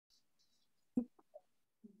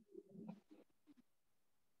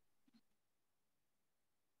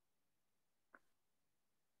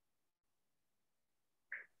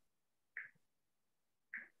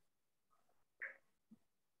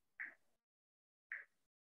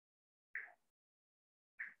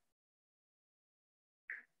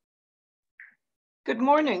Good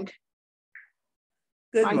morning.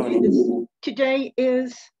 Good morning. Today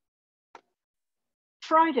is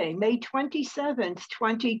Friday, May 27th,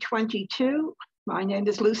 2022. My name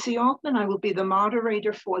is Lucy Altman. I will be the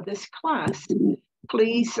moderator for this class.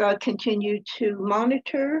 Please continue to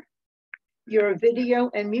monitor your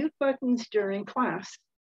video and mute buttons during class.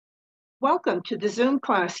 Welcome to the Zoom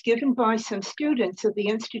class given by some students of the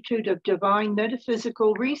Institute of Divine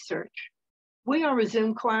Metaphysical Research. We are a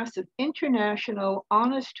Zoom class of international,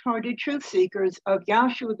 honest-hearted truth seekers of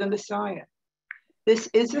Yahshua the Messiah. This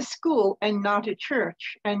is a school and not a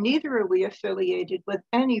church, and neither are we affiliated with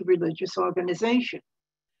any religious organization.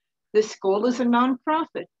 This school is a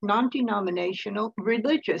nonprofit, non-denominational,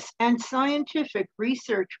 religious, and scientific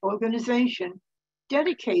research organization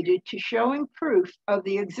dedicated to showing proof of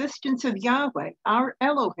the existence of Yahweh, our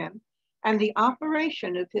Elohim, and the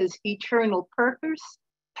operation of his eternal purpose,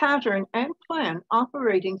 pattern, and plan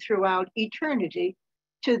operating throughout eternity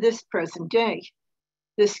to this present day.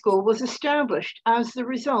 This school was established as the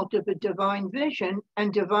result of a divine vision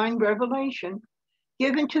and divine revelation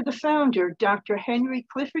given to the founder, Dr. Henry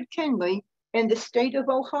Clifford Kinley, in the state of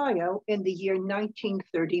Ohio in the year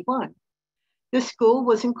 1931. The school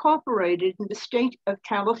was incorporated in the state of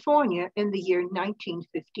California in the year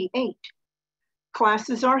 1958.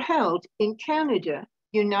 Classes are held in Canada,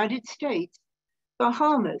 United States,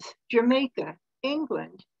 Bahamas, Jamaica,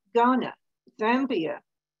 England, Ghana, Zambia,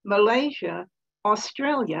 Malaysia,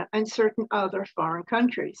 Australia, and certain other foreign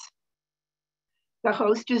countries. The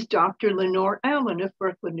host is Dr. Lenore Allen of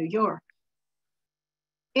Brooklyn, New York.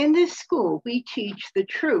 In this school, we teach the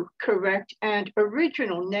true, correct, and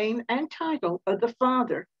original name and title of the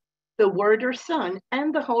Father, the Word or Son,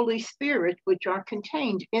 and the Holy Spirit, which are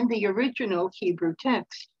contained in the original Hebrew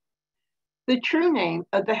text. The true name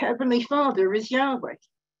of the Heavenly Father is Yahweh.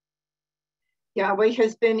 Yahweh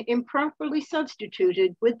has been improperly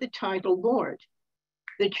substituted with the title Lord.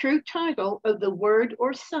 The true title of the Word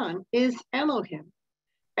or Son is Elohim.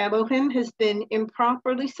 Elohim has been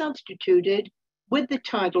improperly substituted with the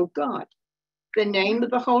title God. The name of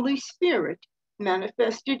the Holy Spirit,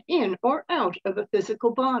 manifested in or out of a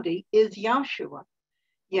physical body, is Yahshua.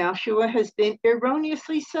 Yahshua has been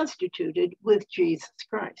erroneously substituted with Jesus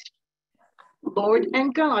Christ. Lord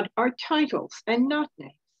and God are titles and not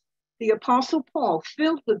names. The Apostle Paul,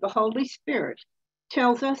 filled with the Holy Spirit,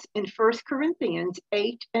 tells us in 1 Corinthians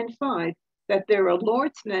 8 and 5 that there are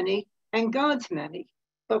Lord's many and God's many,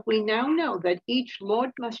 but we now know that each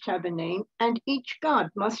Lord must have a name and each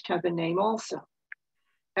God must have a name also.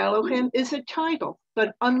 Elohim is a title,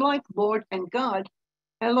 but unlike Lord and God,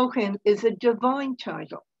 Elohim is a divine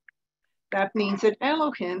title. That means that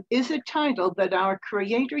Elohim is a title that our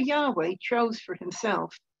Creator Yahweh chose for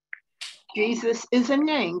himself. Jesus is a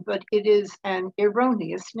name, but it is an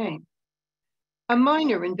erroneous name. A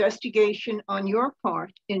minor investigation on your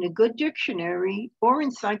part in a good dictionary or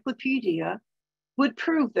encyclopedia would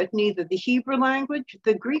prove that neither the Hebrew language,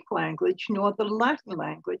 the Greek language, nor the Latin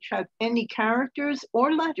language have any characters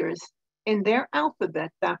or letters in their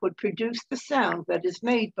alphabet that would produce the sound that is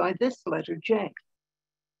made by this letter J.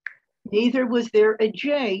 Neither was there a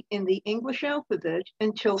J in the English alphabet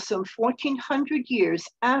until some 1400 years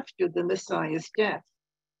after the Messiah's death.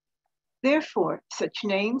 Therefore, such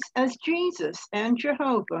names as Jesus and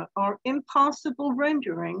Jehovah are impossible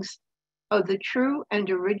renderings of the true and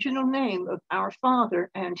original name of our Father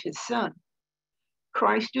and his Son.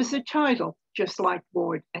 Christ is a title, just like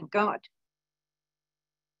Lord and God.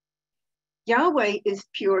 Yahweh is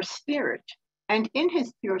pure spirit, and in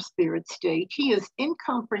his pure spirit state, he is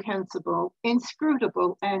incomprehensible,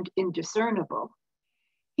 inscrutable, and indiscernible.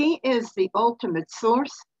 He is the ultimate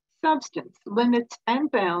source, substance, limits, and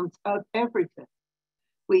bounds of everything.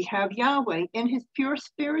 We have Yahweh in his pure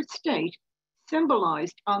spirit state,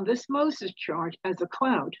 symbolized on this Moses chart as a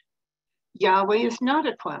cloud. Yahweh is not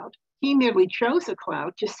a cloud. He merely chose a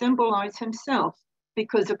cloud to symbolize himself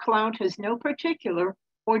because a cloud has no particular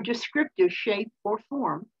or descriptive shape or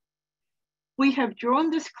form. We have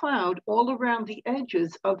drawn this cloud all around the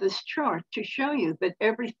edges of this chart to show you that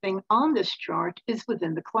everything on this chart is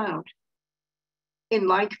within the cloud. In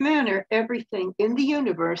like manner, everything in the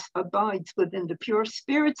universe abides within the pure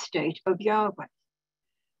spirit state of Yahweh.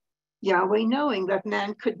 Yahweh, knowing that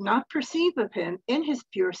man could not perceive of him in his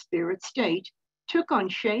pure spirit state, took on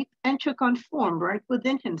shape and took on form right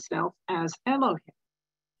within himself as Elohim.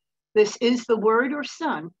 This is the Word or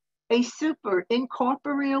Son, a super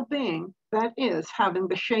incorporeal being, that is, having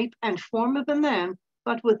the shape and form of a man,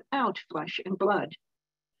 but without flesh and blood.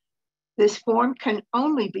 This form can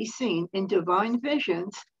only be seen in divine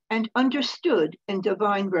visions and understood in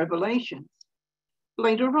divine revelations.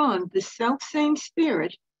 Later on, the self-same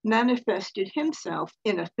Spirit manifested himself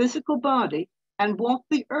in a physical body and walked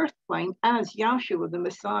the earth plane as Yahshua the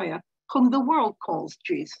Messiah, whom the world calls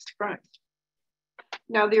Jesus Christ.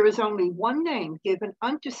 Now, there is only one name given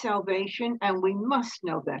unto salvation, and we must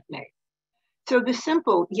know that name. So the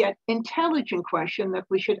simple yet intelligent question that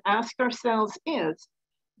we should ask ourselves is,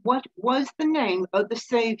 what was the name of the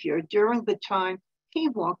Savior during the time he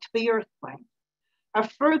walked the earth plane? A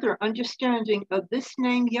further understanding of this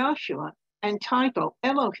name Yahshua and title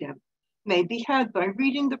Elohim may be had by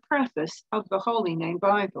reading the preface of the Holy Name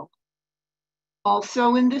Bible.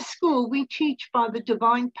 Also in this school, we teach by the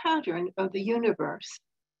divine pattern of the universe.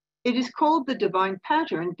 It is called the divine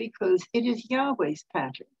pattern because it is Yahweh's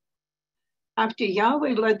pattern. After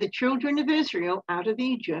Yahweh led the children of Israel out of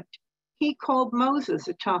Egypt, he called Moses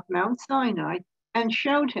atop Mount Sinai and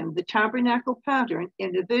showed him the tabernacle pattern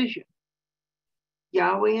in a vision.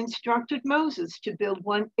 Yahweh instructed Moses to build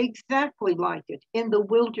one exactly like it in the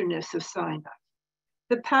wilderness of Sinai.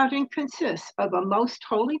 The pattern consists of a most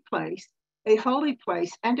holy place, a holy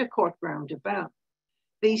place, and a court round about.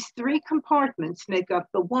 These three compartments make up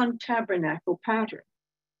the one tabernacle pattern.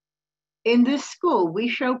 In this school, we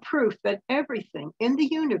show proof that everything in the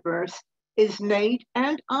universe is made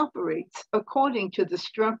and operates according to the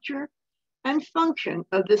structure and function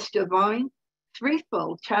of this divine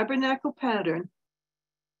threefold tabernacle pattern,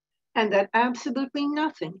 and that absolutely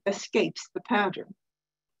nothing escapes the pattern.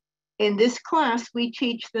 In this class, we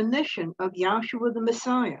teach the mission of Yahshua the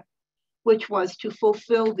Messiah, which was to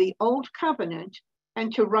fulfill the old covenant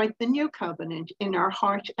and to write the new covenant in our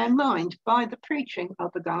heart and mind by the preaching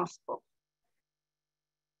of the gospel.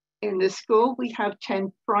 In this school, we have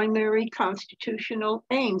 10 primary constitutional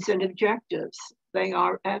aims and objectives. They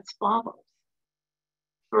are as follows.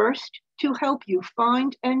 First, to help you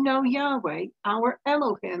find and know Yahweh, our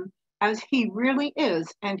Elohim, as he really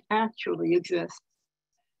is and actually exists.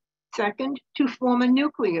 Second, to form a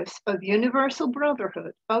nucleus of universal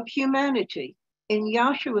brotherhood of humanity in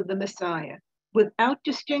Yahshua the Messiah, without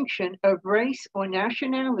distinction of race or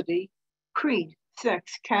nationality, creed,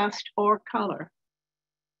 sex, caste, or color.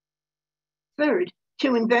 Third,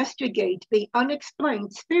 to investigate the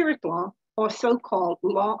unexplained spirit law, or so-called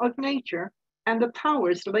law of nature, and the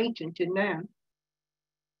powers latent in man.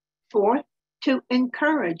 Fourth, to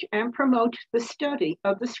encourage and promote the study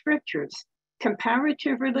of the scriptures,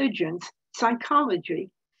 comparative religions,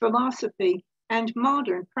 psychology, philosophy, and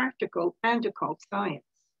modern practical and occult science.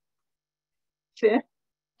 Fifth,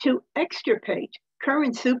 to extirpate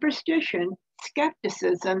current superstition,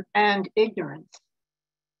 skepticism, and ignorance.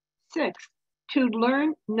 Sixth, to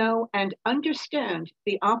learn, know, and understand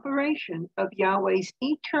the operation of Yahweh's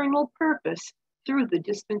eternal purpose through the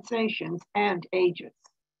dispensations and ages.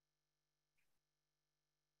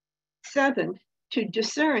 Seventh, to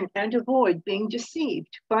discern and avoid being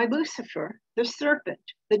deceived by Lucifer, the serpent,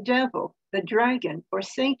 the devil, the dragon, or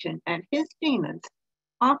Satan and his demons,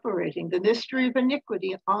 operating the mystery of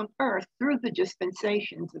iniquity on earth through the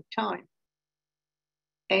dispensations of time.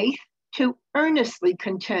 Eighth, to earnestly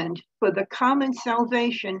contend for the common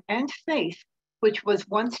salvation and faith which was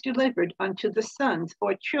once delivered unto the sons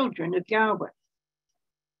or children of Yahweh.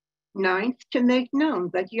 Ninth, to make known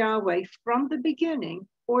that Yahweh from the beginning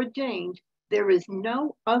ordained there is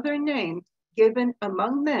no other name given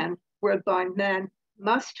among men whereby men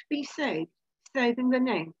must be saved, saving the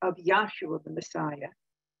name of Yahshua the Messiah.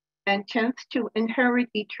 And 10th, to inherit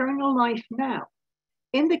eternal life now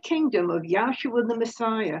in the kingdom of Yahshua the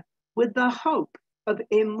Messiah, with the hope of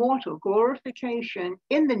immortal glorification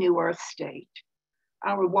in the new earth state.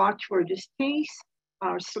 Our watchword is peace.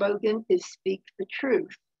 Our slogan is speak the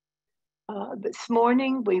truth. This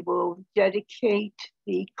morning, we will dedicate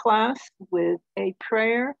the class with a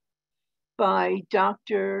prayer by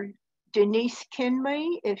Dr. Denise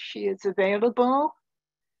Kinley, if she is available.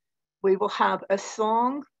 We will have a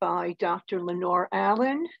song by Dr. Lenore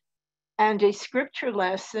Allen and a scripture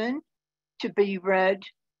lesson to be read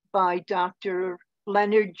by Dr.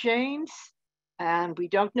 Leonard James, and we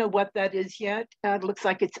don't know what that is yet. It looks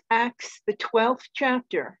like it's Acts, the 12th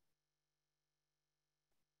chapter.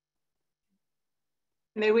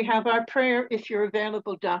 May we have our prayer if you're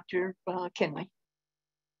available, Dr. Kinley.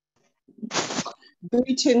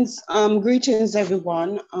 Greetings,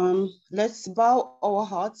 everyone. Let's bow our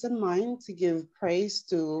hearts and minds to give praise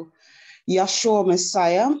to Yahshua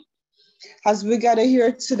Messiah. As we gather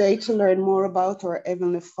here today to learn more about our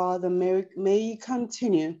Heavenly Father, may He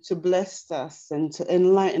continue to bless us and to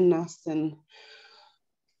enlighten us, and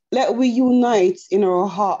let we unite in our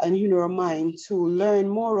heart and in our mind to learn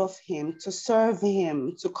more of Him, to serve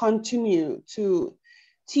Him, to continue to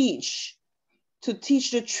teach to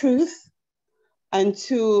teach the truth and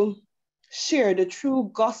to share the true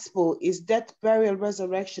gospel, is death, burial,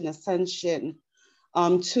 resurrection, ascension,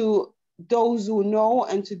 to those who know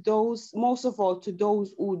and to those, most of all, to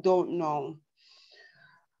those who don't know.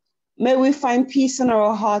 May we find peace in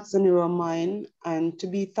our hearts and in our mind, and to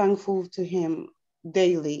be thankful to him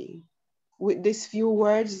daily. With these few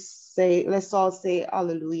words, let's all say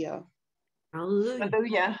hallelujah.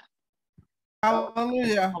 Hallelujah.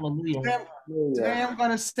 Hallelujah. Hallelujah. Today I'm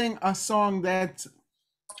going to sing a song that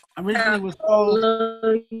originally was called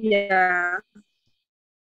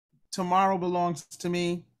Tomorrow Belongs to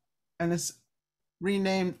Me, and it's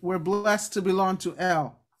renamed We're Blessed to Belong to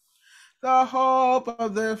El. The hope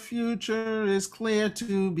of the future is clear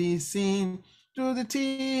to be seen through the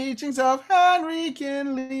teachings of Henry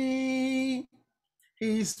Kinley.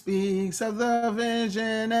 He speaks of the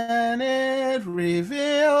vision and it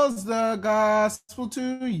reveals the gospel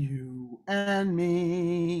to you and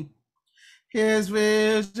me. His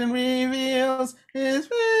vision reveals the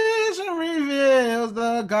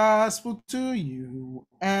gospel to you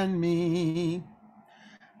and me.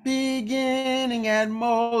 Beginning at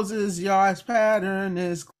Moses, Yah's pattern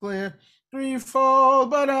is clear, threefold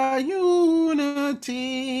but a unity.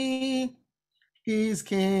 He's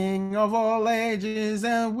King of all ages,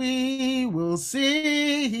 and we will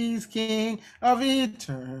see he's King of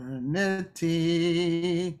eternity.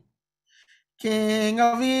 King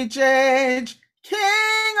of each age,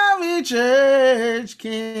 King of each age,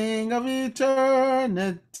 King of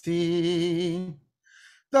eternity.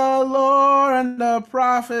 The law and the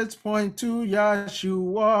prophets point to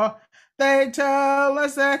Yeshua. They tell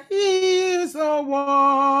us that he is the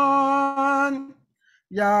one.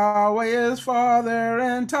 Yahweh is Father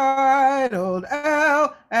entitled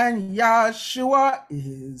El, and Yeshua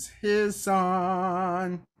is his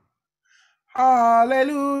Son.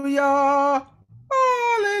 Hallelujah,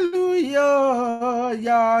 hallelujah,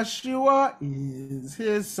 Yeshua is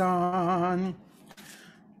his Son.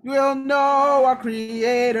 We'll know our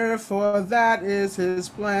Creator, for that is his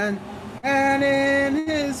plan, and in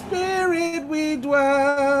his Spirit we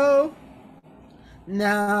dwell.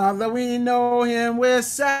 Now that we know him, we're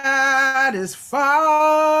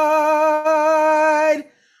satisfied.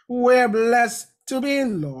 We're blessed to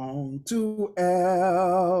belong to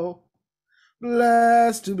El.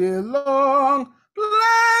 Blessed to belong,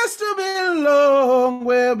 blessed to belong.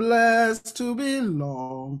 We're blessed to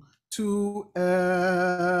belong to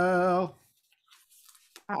El.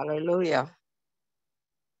 Hallelujah.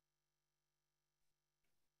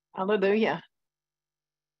 Hallelujah.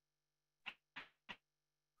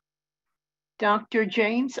 Dr.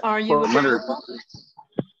 James, are you available?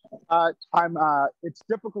 It's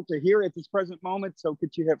difficult to hear at this present moment, so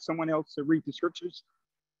could you have someone else to read the scriptures?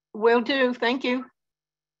 Will do, thank you.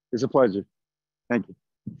 It's a pleasure. Thank you.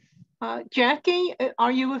 Jackie,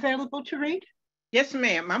 are you available to read? Yes,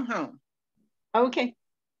 ma'am, I'm home. Okay.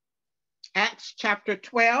 Acts chapter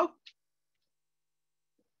 12.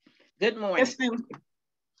 Good morning. Yes, ma'am.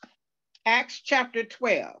 Acts chapter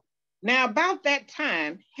 12. Now about that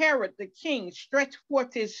time, Herod the king stretched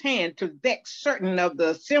forth his hand to vex certain of the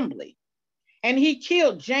assembly, and he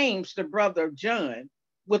killed James, the brother of John,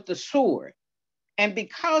 with the sword. And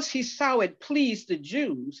because he saw it pleased the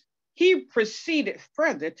Jews, he proceeded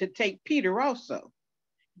further to take Peter also.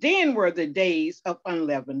 Then were the days of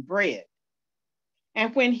unleavened bread.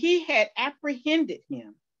 And when he had apprehended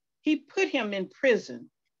him, he put him in prison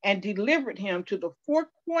and delivered him to the 4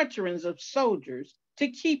 quaternions of soldiers to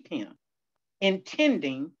keep him,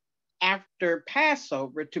 intending after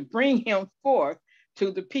Passover to bring him forth to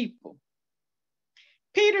the people.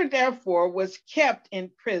 Peter therefore was kept in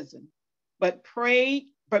prison, but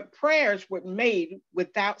prayers were made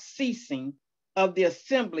without ceasing of the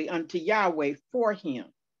assembly unto Yahweh for him.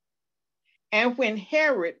 And when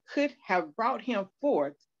Herod could have brought him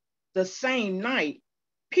forth the same night,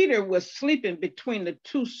 Peter was sleeping between the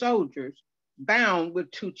 2 soldiers, bound with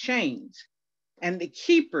 2 chains, and the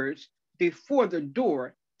keepers before the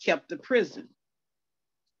door kept the prison.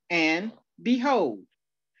 And behold,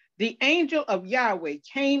 the angel of Yahweh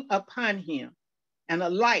came upon him, and a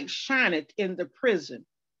light shineth in the prison.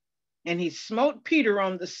 And he smote Peter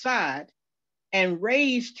on the side and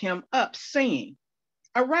raised him up, saying,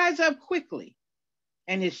 Arise up quickly.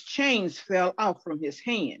 And his chains fell off from his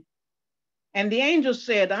hand. And the angel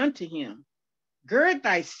said unto him, Gird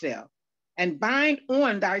thyself and bind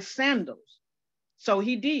on thy sandals. So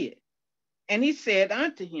he did. And he said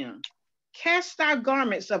unto him, Cast thy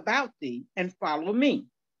garments about thee and follow me.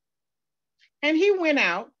 And he went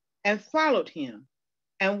out and followed him,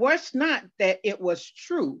 and was not that it was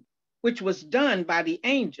true, which was done by the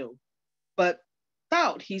angel, but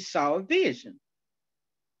thought he saw a vision.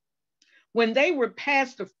 When they were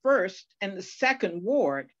past the first and the second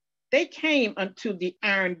ward, they came unto the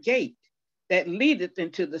iron gate that leadeth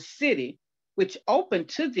into the city, which opened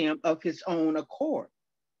to them of his own accord.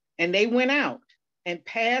 And they went out and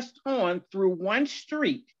passed on through one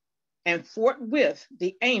street, and forthwith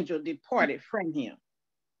the angel departed from him.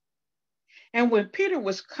 And when Peter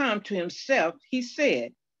was come to himself, he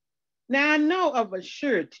said, Now I know of a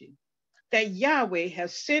surety that Yahweh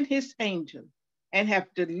has sent his angel and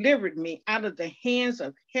have delivered me out of the hands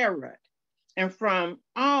of Herod and from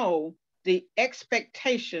all the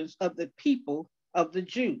expectations of the people of the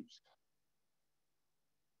Jews.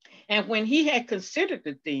 And when he had considered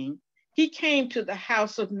the thing, he came to the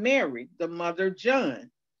house of Mary, the mother of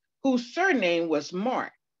John, whose surname was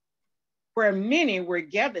Mark, where many were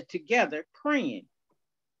gathered together praying.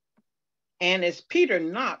 And as Peter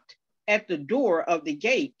knocked at the door of the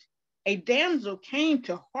gate, a damsel came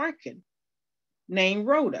to hearken, named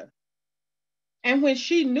Rhoda. And when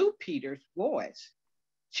she knew Peter's voice,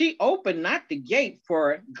 she opened not the gate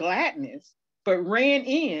for gladness, but ran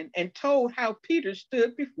in and told how Peter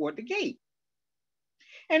stood before the gate.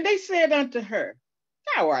 And they said unto her,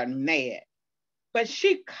 Thou art mad. But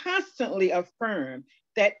she constantly affirmed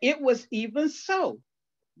that it was even so.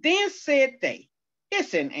 Then said they,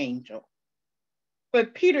 It's an angel.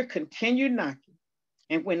 But Peter continued knocking.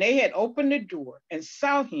 And when they had opened the door and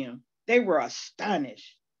saw him, they were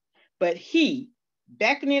astonished. But he,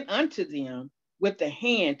 beckoning unto them with the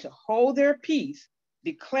hand to hold their peace,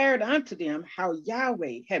 declared unto them how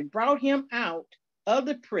Yahweh had brought him out of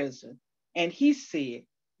the prison. And he said,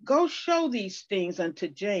 Go show these things unto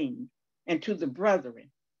James and to the brethren.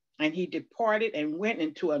 And he departed and went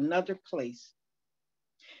into another place.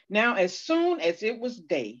 Now, as soon as it was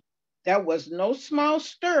day, there was no small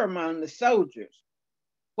stir among the soldiers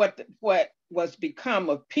what was become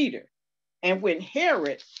of Peter. And when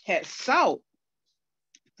Herod had sought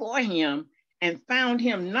for him and found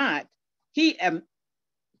him not, he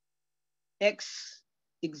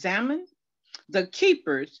examined the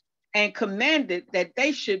keepers and commanded that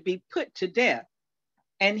they should be put to death.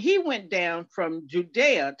 And he went down from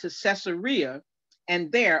Judea to Caesarea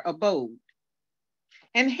and there abode.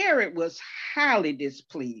 And Herod was highly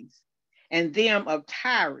displeased, and them of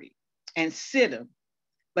Tyre and Sidon.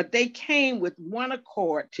 But they came with one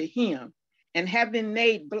accord to him, and having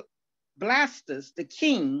made Blastus the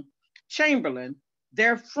king chamberlain,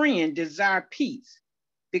 their friend desired peace,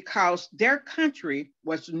 because their country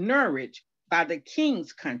was nourished by the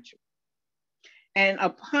king's country. And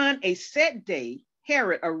upon a set day,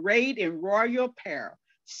 Herod, arrayed in royal apparel,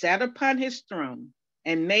 sat upon his throne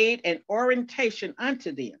and made an oration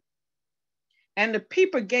unto them. And the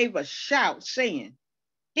people gave a shout, saying,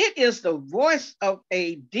 It is the voice of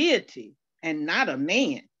a deity and not a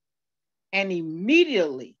man. And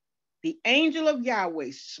immediately the angel of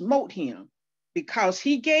Yahweh smote him, because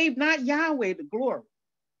he gave not Yahweh the glory.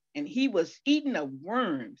 And he was eaten of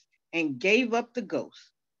worms and gave up the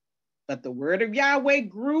ghost. But the word of Yahweh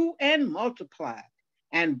grew and multiplied.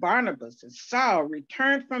 And Barnabas and Saul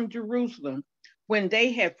returned from Jerusalem when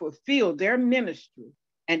they had fulfilled their ministry,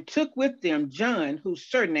 and took with them John, whose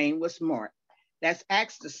surname was Mark. That's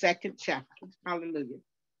Acts, the 2nd chapter. Hallelujah.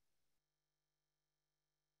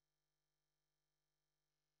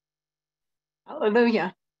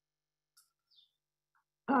 Hallelujah.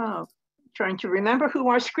 Trying to remember who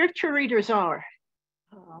our scripture readers are.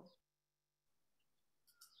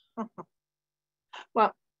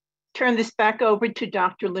 Well, turn this back over to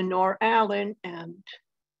Dr. Lenore Allen. And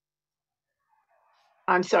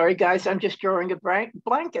I'm sorry, guys, I'm just drawing a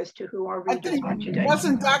blank as to who our readers are today.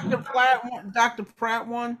 Wasn't Dr. Pratt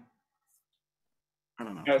one? I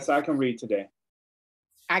don't know. Yes, I can read today.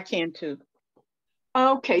 I can too.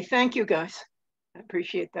 Okay, thank you, guys. I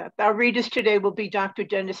appreciate that. Our readers today will be Dr.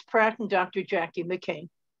 Dennis Pratt and Dr. Jackie McCain.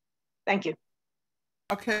 Thank you.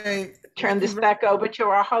 Okay. Turn this back over to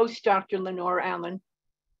our host, Dr. Lenore Allen.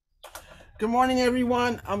 Good morning,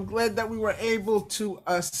 everyone. I'm glad that we were able to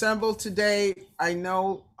assemble today. I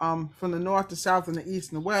know from the north, the south, and the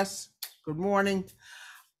east, and the west. Good morning,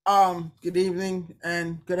 good evening,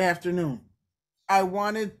 and good afternoon.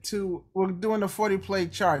 We're doing a 40 play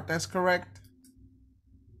chart. That's correct?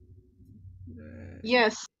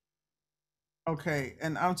 Yes. Okay,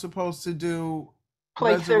 and I'm supposed to do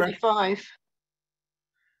play 35.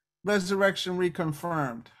 Resurrection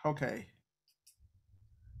reconfirmed. Okay.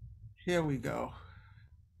 Here we go.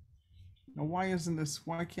 Now, why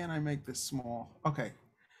can't I make this small? Okay.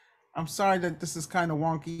 I'm sorry that this is kind of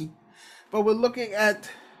wonky, but we're looking at,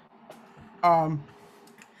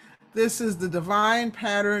 this is the divine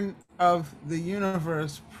pattern of the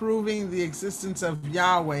universe, proving the existence of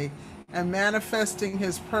Yahweh and manifesting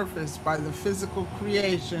his purpose by the physical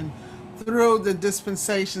creation through the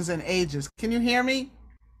dispensations and ages. Can you hear me?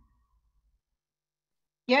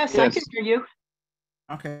 Yes, Yes. I can hear you.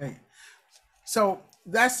 Okay. So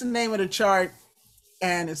that's the name of the chart,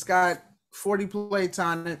 and it's got 40 plates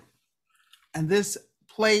on it. And this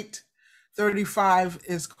plate 35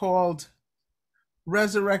 is called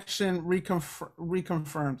Resurrection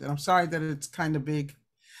Reconfirmed. And I'm sorry that it's kind of big.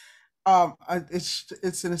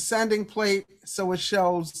 It's an ascending plate, so it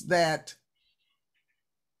shows that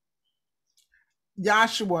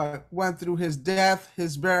Yahshua went through his death,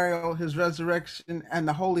 his burial, his resurrection, and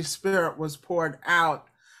the Holy Spirit was poured out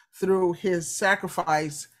through his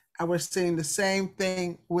sacrifice. And we're seeing the same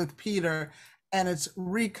thing with Peter, and it's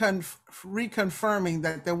reconfirming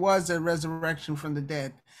that there was a resurrection from the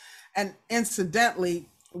dead. And incidentally,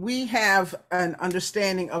 we have an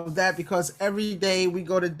understanding of that because every day we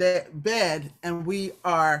go to bed and we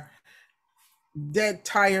are dead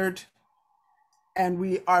tired and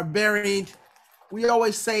we are buried. We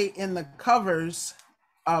always say in the covers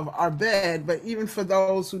of our bed, but even for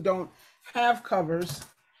those who don't have covers,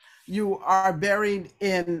 you are buried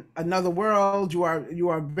in another world. You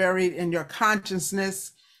are buried in your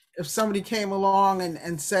consciousness. If somebody came along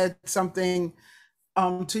and said something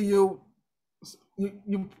to you,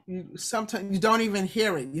 you sometimes you don't even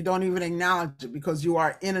hear it. You don't even acknowledge it because you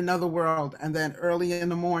are in another world. And then early in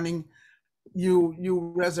the morning,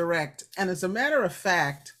 you resurrect. And as a matter of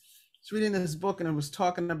fact, I was reading this book and it was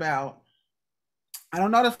talking about, I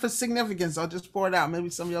don't know if it's significance, I'll just pour it out. Maybe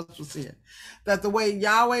somebody else will see it. That the way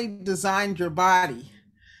Yahweh designed your body,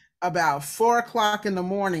 about 4 o'clock in the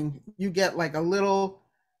morning, you get like a little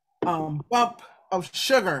bump of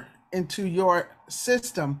sugar into your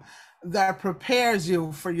system that prepares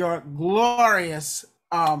you for your glorious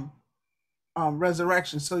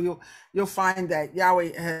resurrection. So you'll find that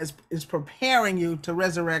Yahweh is preparing you to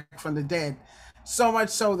resurrect from the dead. So much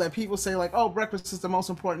so that people say like, oh, breakfast is the most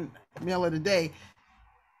important meal of the day.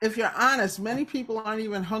 If you're honest, many people aren't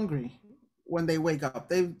even hungry when they wake up.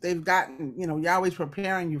 They've gotten, Yahweh's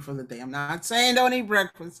preparing you for the day. I'm not saying don't eat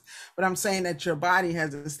breakfast, but I'm saying that your body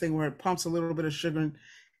has this thing where it pumps a little bit of sugar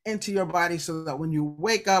into your body so that when you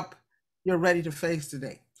wake up, you're ready to face the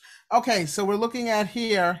day. Okay, so we're looking at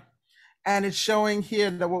here, and it's showing here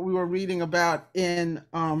that what we were reading about in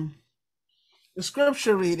the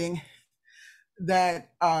scripture reading, that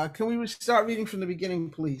can we start reading from the beginning,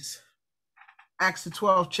 please? Acts the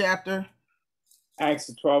 12th chapter. Acts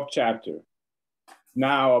the 12th chapter.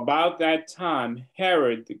 Now about that time,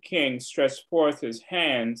 Herod the king stretched forth his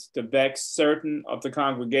hands to vex certain of the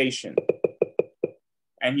congregation.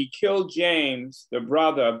 And he killed James, the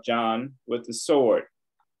brother of John, with the sword.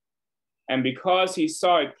 And because he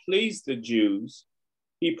saw it pleased the Jews,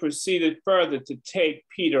 he proceeded further to take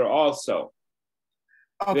Peter also.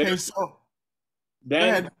 Okay,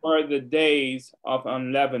 Then were the days of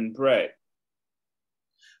unleavened bread.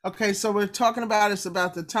 Okay, so we're talking about it's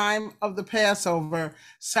about the time of the Passover.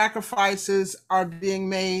 Sacrifices are being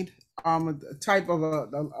made, a type of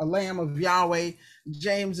a lamb of Yahweh.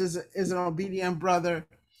 James is an obedient brother,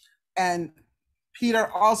 and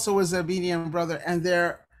Peter also is an obedient brother, and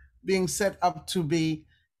they're being set up to be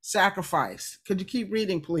sacrificed. Could you keep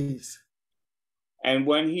reading, please? And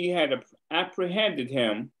when he had apprehended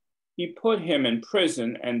him, he put him in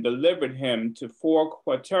prison and delivered him to 4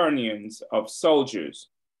 quaternions of soldiers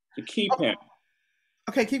to keep him.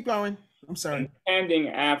 Okay, keep going. I'm sorry. Intending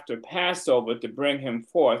after Passover to bring him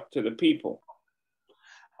forth to the people.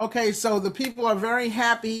 Okay, so the people are very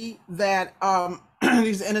happy that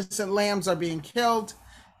these innocent lambs are being killed.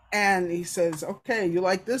 And he says, okay, you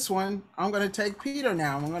like this one? I'm going to take Peter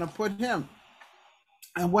now. I'm going to put him.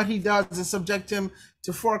 And what he does is subject him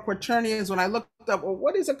to 4 quaternions. When I looked up, well,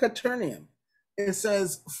 what is a quaternion? It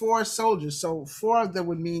says 4 soldiers. So 4 of them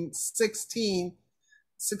would mean 16.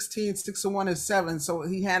 16, 6 and 1 is 7. So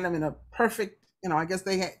he had him in a perfect, I guess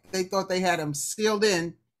they thought they had him sealed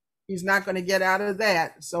in. He's not going to get out of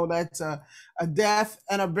that. So that's a death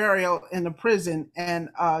and a burial in the prison. And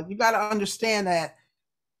you got to understand that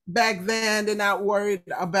back then they're not worried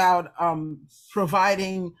about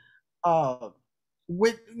providing proper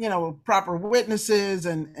witnesses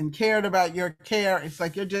and cared about your care. It's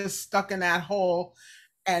like you're just stuck in that hole.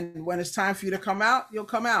 And when it's time for you to come out, you'll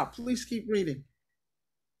come out. Please keep reading.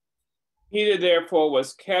 Peter therefore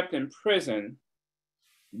was kept in prison,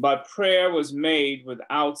 but prayer was made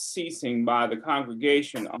without ceasing by the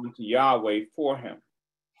congregation unto Yahweh for him.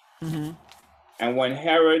 Mm-hmm. And when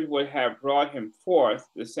Herod would have brought him forth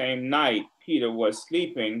the same night, Peter was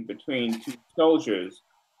sleeping between 2 soldiers,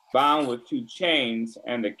 bound with 2 chains,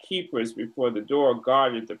 and the keepers before the door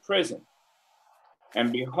guarded the prison.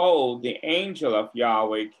 And behold, the angel of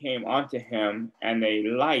Yahweh came unto him, and a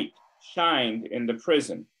light shined in the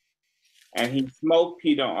prison. And he smote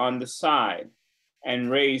Peter on the side,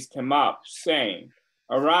 and raised him up, saying,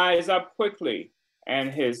 Arise up quickly.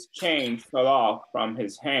 And his chains fell off from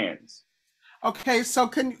his hands. Okay, so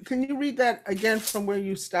can you read that again from where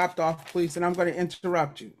you stopped off, please? And I'm going to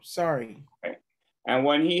interrupt you. Sorry. Okay. And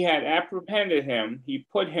when he had apprehended him, he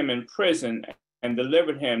put him in prison and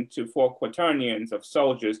delivered him to 4 quaternions of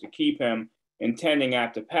soldiers to keep him, intending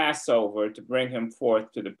after Passover to bring him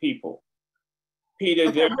forth to the people. Peter,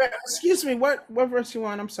 okay, excuse me, what verse you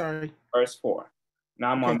on? I'm sorry. Verse 4.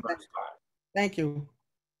 Now I'm on verse 5. Thank you.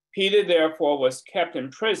 Peter therefore was kept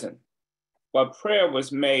in prison, but prayer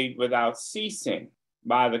was made without ceasing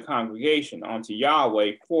by the congregation unto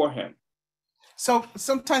Yahweh for him. So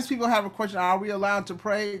sometimes people have a question, are we allowed to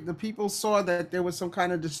pray? The people saw that there was some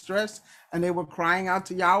kind of distress and they were crying out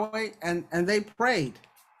to Yahweh, and they prayed.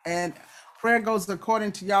 And prayer goes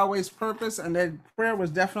according to Yahweh's purpose, and that prayer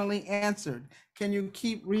was definitely answered. Can you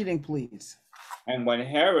keep reading, please? And when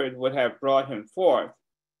Herod would have brought him forth,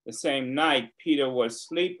 the same night Peter was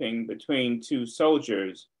sleeping between 2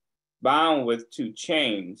 soldiers, bound with 2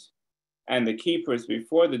 chains, and the keepers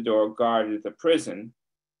before the door guarded the prison.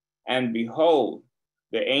 And behold,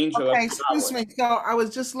 the angel of excuse me. So I was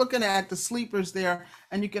just looking at the sleepers there,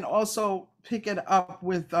 and you can also pick it up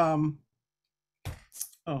with the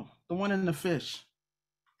one in the fish.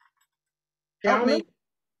 Jonah?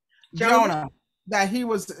 Jonah. That he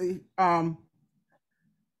was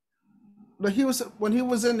but when he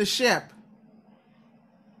was in the ship,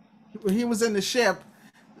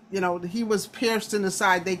 you know, he was pierced in the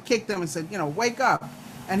side. They kicked him and said, you know, wake up.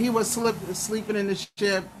 And he was sleeping in the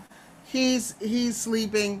ship. He's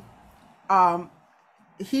sleeping.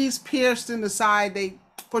 He's pierced in the side. They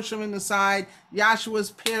push him in the side. Yahshua's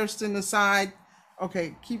pierced in the side.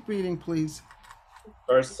 Okay, keep reading, please.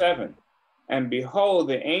 Verse 7. And behold,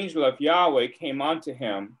 the angel of Yahweh came unto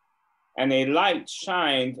him, and a light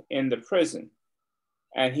shined in the prison.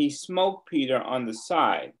 And he smote Peter on the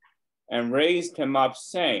side, and raised him up,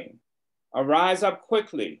 saying, Arise up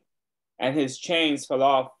quickly. And his chains fell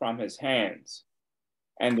off from his hands.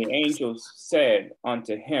 And the angel said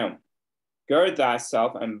unto him, Gird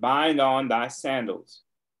thyself and bind on thy sandals.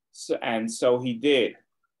 And so he did.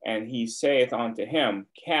 And he saith unto him,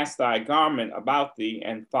 Cast thy garment about thee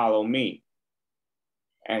and follow me.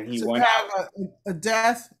 And he went out. A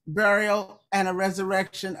death, burial, and a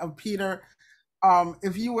resurrection of Peter.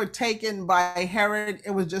 If you were taken by Herod,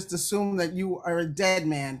 it was just assumed that you are a dead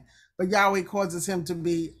man. But Yahweh causes him to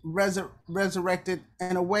be resurrected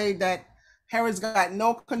in a way that Herod's got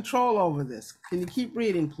no control over this. Can you keep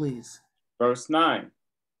reading, please? Verse 9.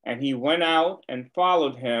 And he went out and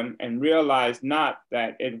followed him, and realized not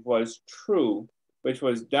that it was true, which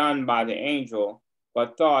was done by the angel,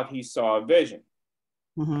 but thought he saw a vision.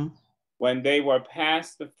 Mm-hmm. When they were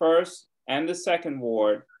past the first and the second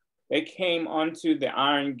ward, they came unto the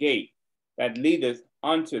iron gate that leadeth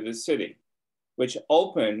unto the city, which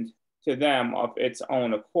opened to them of its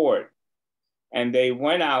own accord. And they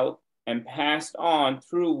went out and passed on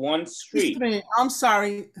through one street. I'm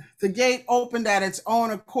sorry. The gate opened at its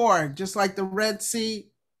own accord, just like the Red Sea.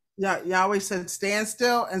 Yahweh said, stand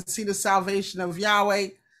still and see the salvation of Yahweh.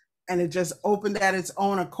 And it just opened at its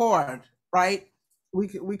own accord, right?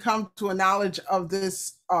 We come to a knowledge of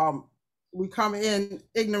this. We come in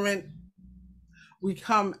ignorant. We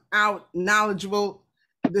come out knowledgeable.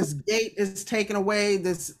 This gate is taken away.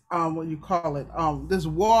 This, what you call it? This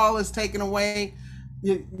wall is taken away.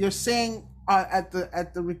 You're saying at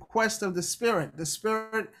the request of the Spirit. The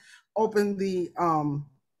Spirit opened the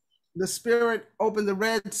Spirit opened the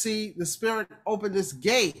Red Sea. The Spirit opened this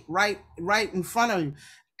gate right in front of you.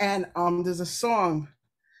 And there's a song.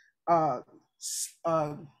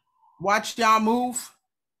 Watch Yah move.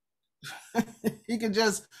 He can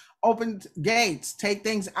just open gates, take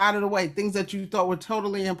things out of the way, things that you thought were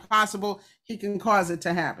totally impossible. He can cause it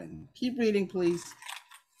to happen. Keep reading, please.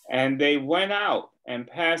 And they went out and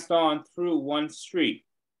passed on through one street,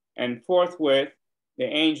 and forthwith the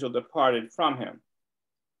angel departed from him.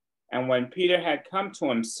 And when Peter had come to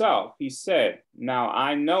himself, he said, Now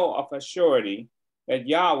I know of a surety that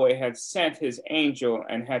Yahweh had sent his angel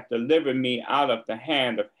and had delivered me out of the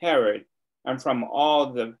hand of Herod and from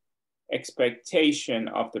all the expectation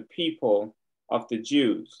of the people of the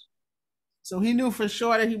Jews. So he knew for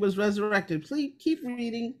sure that he was resurrected. Please keep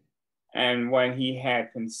reading. And when he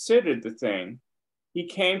had considered the thing, he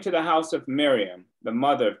came to the house of Miriam, the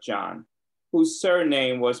mother of John, whose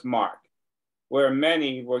surname was Mark. where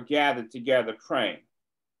many were gathered together praying.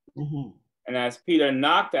 And as Peter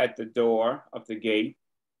knocked at the door of the gate,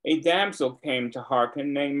 a damsel came to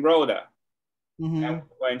hearken named Rhoda. And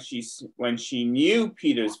when she knew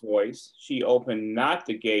Peter's voice, she opened not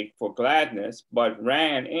the gate for gladness, but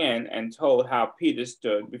ran in and told how Peter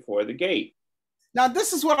stood before the gate. Now,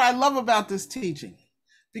 this is what I love about this teaching,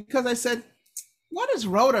 because I said, what does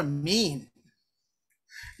Rhoda mean?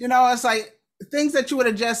 You know, it's like things that you would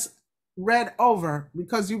have just read over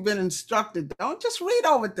because you've been instructed. Don't just read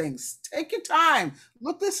over things. Take your time.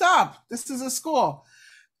 Look this up. This is a school.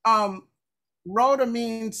 Rhoda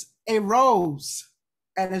means a rose.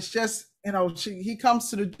 And it's just, you know, he comes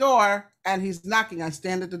to the door and he's knocking. I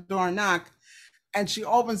stand at the door and knock, and she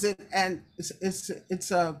opens it, and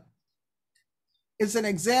it's an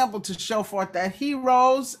example to show forth that he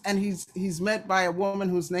rose, and he's met by a woman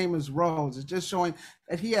whose name is Rose. It's just showing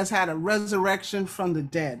that he has had a resurrection from the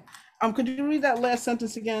dead. Could you read that last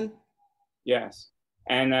sentence again? Yes.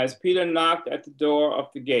 And as Peter knocked at the door of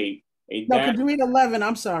the gate, could you read 11?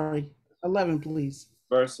 I'm sorry. 11, please.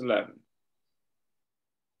 Verse 11.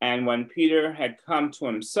 And when Peter had come to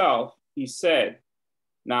himself, he said,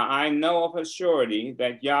 now I know of a surety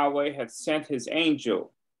that Yahweh had sent his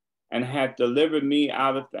angel and had delivered me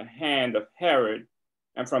out of the hand of Herod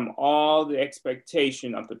and from all the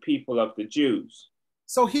expectation of the people of the Jews.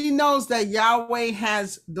 So he knows that Yahweh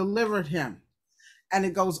has delivered him. And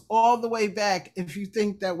it goes all the way back. If you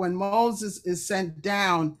think that when Moses is sent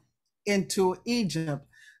down into Egypt,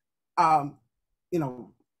 you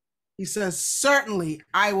know, he says, certainly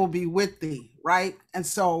I will be with thee, right? And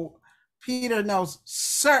so Peter knows,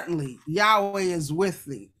 certainly Yahweh is with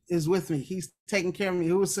thee, is with me. He's taking care of me.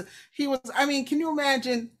 He was, I mean, can you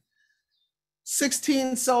imagine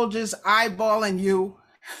 16 soldiers eyeballing you?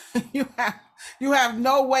 you have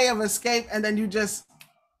no way of escape, and then you just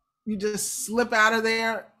slip out of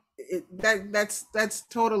there. That's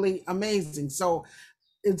totally amazing. So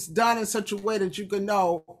it's done in such a way that you can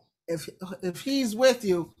know if he's with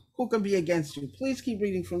you, who can be against you? Please keep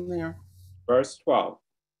reading from there. Verse 12.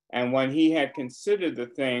 And when he had considered the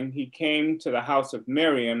thing, he came to the house of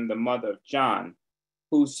Miriam, the mother of John,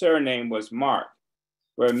 whose surname was Mark,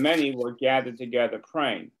 where many were gathered together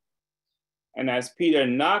praying. And as Peter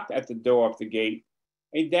knocked at the door of the gate,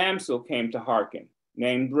 a damsel came to hearken,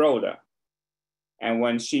 named Rhoda. And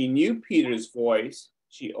when she knew Peter's voice,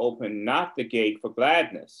 she opened not the gate for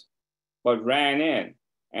gladness, but ran in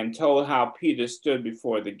and told how Peter stood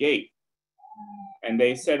before the gate. And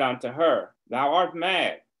they said unto her, thou art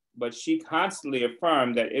mad. But she constantly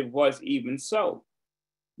affirmed that it was even so.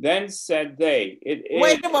 Then said they, it is.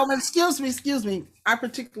 Wait a moment, excuse me. I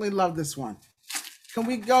particularly love this one. Can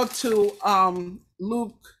we go to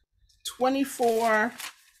Luke 24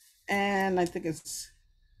 and I think it's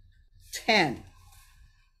 10.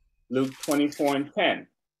 Luke 24 and 10.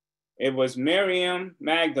 It was Miriam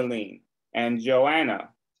Magdalene and Joanna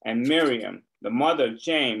and Miriam, the mother of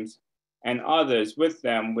James, and others with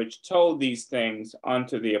them, which told these things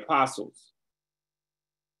unto the apostles.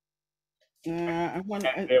 And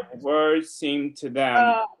their words seemed to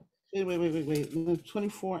them. Wait. Luke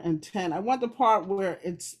 24 and 10. I want the part where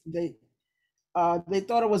they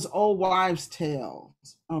thought it was old wives' tales.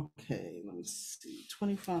 Okay, let me see.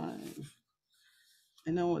 25.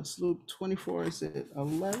 I know it's Luke 24. Is it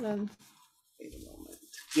 11? Wait a moment.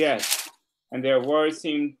 Yes. And their words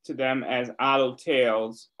seemed to them as idle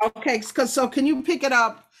tales. Okay, so can you pick it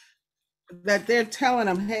up that they're telling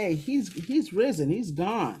him, hey, he's risen, he's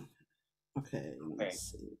gone. Okay,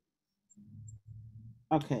 let's see.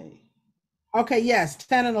 Okay, yes,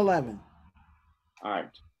 10 and 11. All right,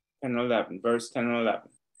 10 and 11, verse 10 and 11.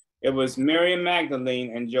 It was Miriam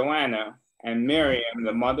Magdalene and Joanna and Miriam,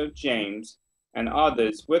 the mother of James, and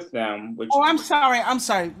others with them, which... Oh, I'm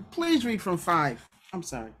sorry. Please read from 5. I'm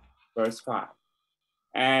sorry. Verse 5.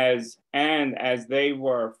 As they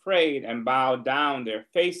were afraid and bowed down their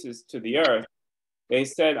faces to the earth, they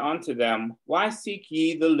said unto them, why seek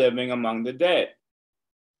ye the living among the dead?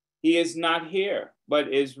 He is not here,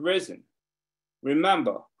 but is risen.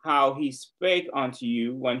 Remember how he spake unto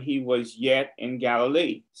you when he was yet in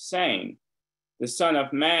Galilee, saying, the Son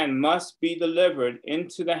of Man must be delivered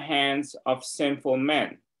into the hands of sinful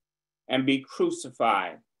men, and be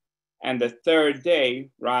crucified, and the third day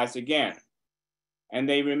rise again. And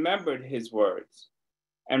they remembered his words,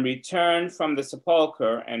 and returned from the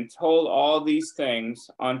sepulchre, and told all these things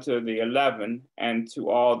unto the 11 and to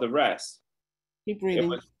all the rest. Keep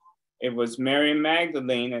reading. It was Mary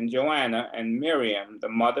Magdalene and Joanna and Miriam, the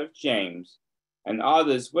mother of James, and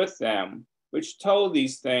others with them, which told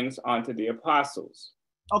these things unto the apostles.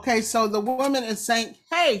 Okay, so the woman is saying,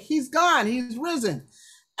 hey, he's gone, he's risen.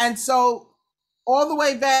 And so all the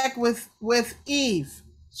way back with Eve,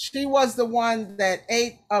 she was the one that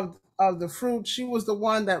ate of the fruit. She was the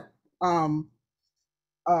one that um,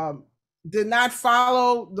 did not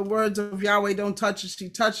follow the words of Yahweh, don't touch it. She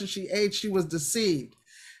touched it, she ate, she was deceived.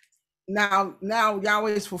 Now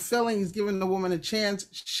Yahweh is fulfilling, he's giving the woman a chance.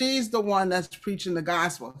 She's the one that's preaching the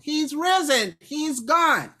gospel. He's risen, he's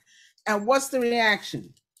gone. And what's the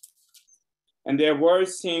reaction? And their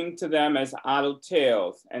words seemed to them as idle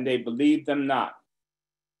tales, and they believed them not.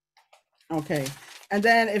 Okay. And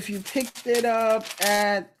then if you picked it up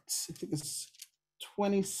at, I think it's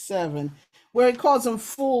 27, where he calls them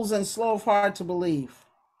fools and slow of heart to believe.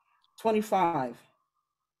 25.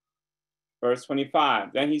 Verse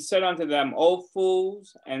 25, then he said unto them, O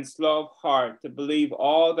fools and slow of heart to believe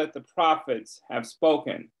all that the prophets have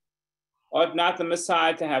spoken. Ought not the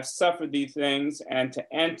Messiah to have suffered these things and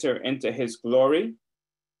to enter into his glory?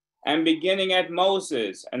 And beginning at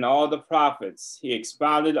Moses and all the prophets, he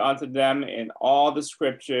expounded unto them in all the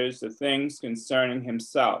scriptures the things concerning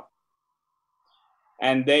himself.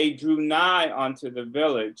 And they drew nigh unto the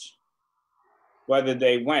village, whither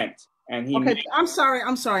they went. And he Okay, I'm sorry,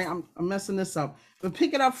 I'm messing this up. But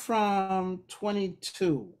pick it up from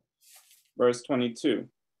 22. Verse 22.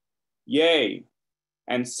 Yea,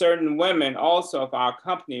 and certain women also of our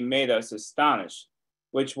company made us astonished,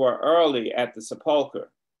 which were early at the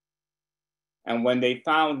sepulchre. And when they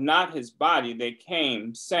found not his body, they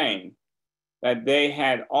came, saying that they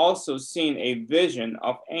had also seen a vision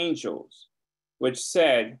of angels, which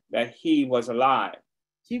said that he was alive.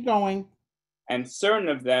 Keep going. And certain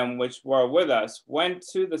of them which were with us went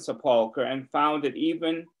to the sepulchre and found it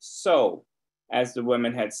even so, as the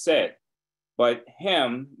women had said, but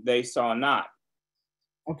him they saw not.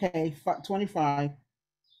 Okay, 25.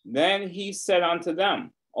 Then he said unto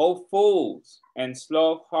them, O fools, and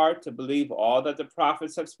slow of heart to believe all that the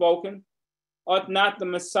prophets have spoken? Ought not the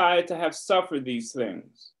Messiah to have suffered these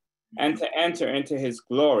things, and to enter into his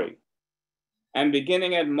glory? And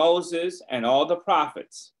beginning at Moses and all the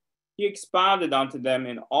prophets, he expounded unto them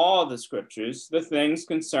in all the scriptures the things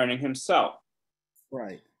concerning himself.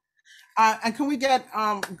 Right. And can we get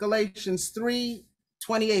Galatians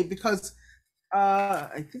 3:28, because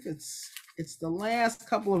I think it's the last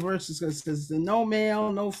couple of verses that says no male,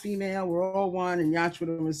 no female, we're all one in Yahshua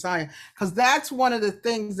the Messiah. Because that's one of the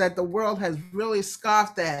things that the world has really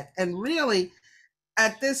scoffed at. And really,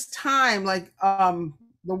 at this time, like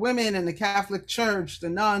the women in the Catholic Church, the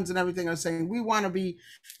nuns and everything are saying, we want to be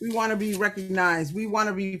recognized, we want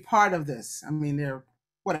to be part of this. I mean, they're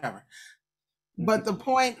whatever. But the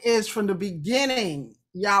point is, from the beginning,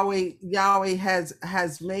 Yahweh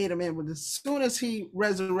has made him in. As soon as he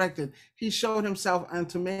resurrected, he showed himself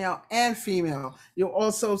unto male and female. You'll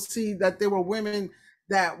also see that there were women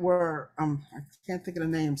that were, I can't think of the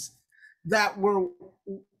names, that were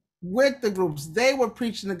with the groups. They were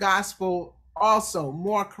preaching the gospel also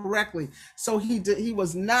more correctly. So he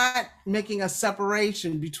was not making a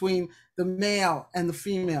separation between the male and the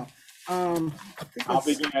female. I'll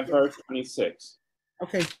begin at verse 26.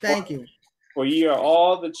 Okay, thank you. For ye are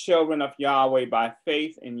all the children of Yahweh by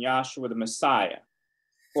faith in Yahshua the Messiah.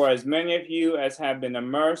 For as many of you as have been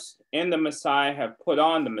immersed in the Messiah have put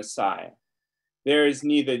on the Messiah. There is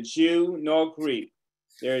neither Jew nor Greek.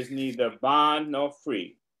 There is neither bond nor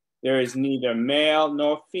free. There is neither male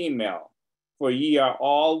nor female. For ye are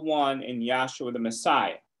all one in Yahshua the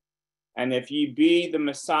Messiah. And if ye be the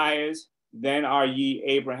Messiah's, then are ye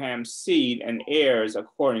Abraham's seed and heirs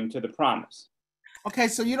according to the promise. Okay,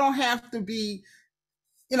 so you don't have to be,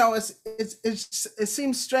 it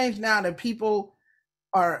seems strange now that people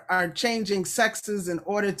are changing sexes in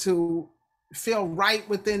order to feel right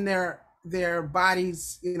within their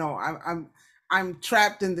bodies. I'm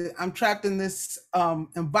trapped in this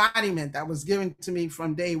embodiment that was given to me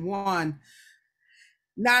from day one,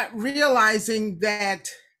 not realizing that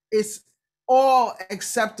it's all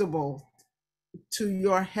acceptable to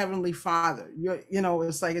your heavenly Father.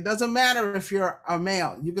 It's like, it doesn't matter if you're a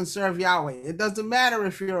male, you can serve Yahweh. It doesn't matter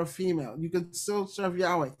if you're a female, you can still serve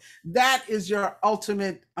Yahweh. That is your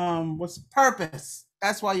ultimate purpose.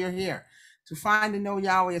 That's why you're here, to find and know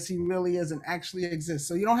Yahweh as he really is and actually exists.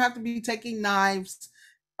 So you don't have to be taking knives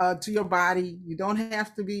to your body. You don't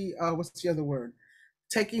have to be what's the other word,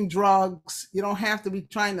 taking drugs. You don't have to be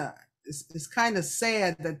trying to. It's kind of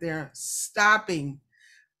sad that they're stopping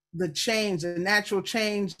the change, the natural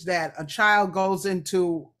change that a child goes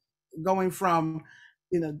into, going from,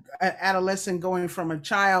 adolescent, going from a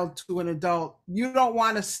child to an adult. You don't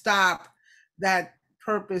want to stop that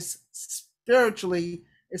purpose spiritually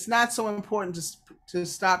it's not so important to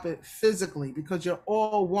stop it physically, because you're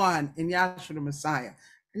all one in Yahshua the Messiah.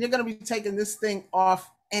 And you're going to be taking this thing off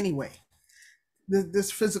anyway.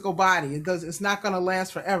 This physical body, it's not going to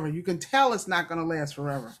last forever. You can tell it's not going to last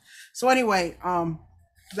forever. So anyway,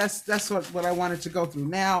 that's what I wanted to go through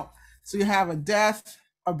now. So you have a death,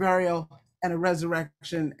 a burial, and a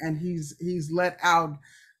resurrection, and he's let out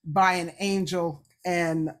by an angel,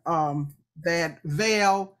 and that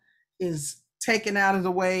veil is taken out of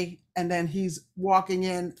the way, and then he's walking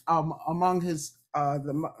in among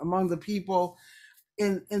the people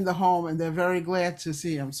in the home, and they're very glad to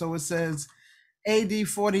see him. So it says AD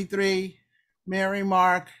 43, Mary,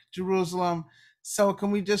 Mark, Jerusalem. So can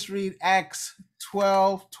we just read Acts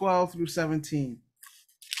 12 through 17?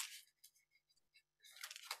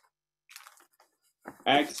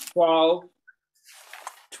 Acts 12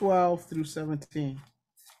 through 17.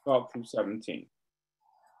 12 through 17.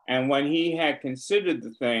 And when he had considered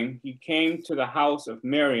the thing, he came to the house of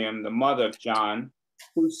Miriam, the mother of John,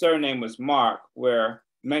 whose surname was Mark, where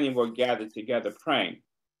many were gathered together praying.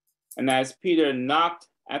 And as Peter knocked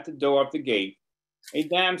at the door of the gate, a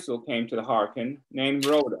damsel came to the hearken named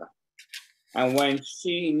Rhoda. And when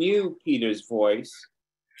she knew Peter's voice,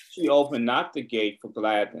 she opened not the gate for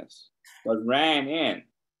gladness, but ran in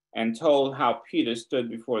and told how Peter stood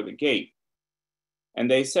before the gate. And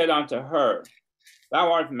they said unto her,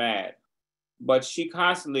 Thou art mad. But she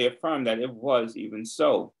constantly affirmed that it was even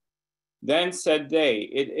so. Then said they,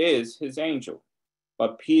 It is his angel.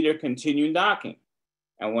 But Peter continued knocking.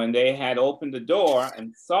 And when they had opened the door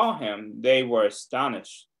and saw him, they were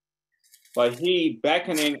astonished. But he,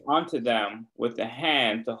 beckoning unto them with the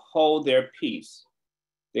hand to hold their peace,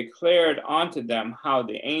 declared unto them how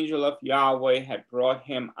the angel of Yahweh had brought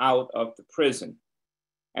him out of the prison.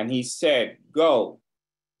 And he said, Go,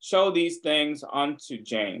 show these things unto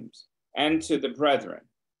James and to the brethren.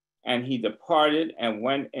 And he departed and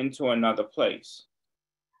went into another place.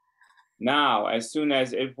 Now, as soon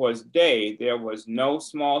as it was day, there was no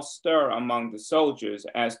small stir among the soldiers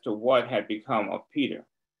as to what had become of Peter.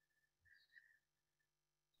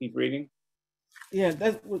 Keep reading. Yeah,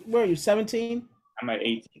 where are you, 17? I'm at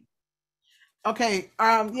 18. Okay,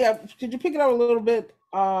 yeah, could you pick it up a little bit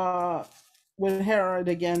with Herod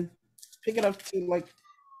again? Pick it up to like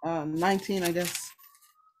 19, I guess.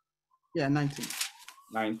 Yeah, 19.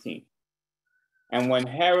 19. And when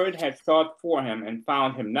Herod had sought for him and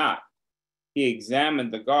found him not, he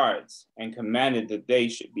examined the guards and commanded that they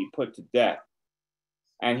should be put to death.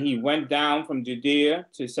 And he went down from Judea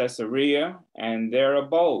to Caesarea and there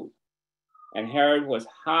abode. And Herod was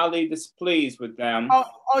highly displeased with them.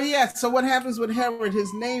 Oh yeah, so what happens with Herod,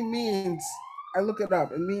 his name means, I look it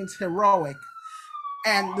up, it means heroic.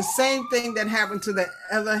 And the same thing that happened to the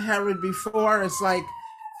other Herod before, it's like,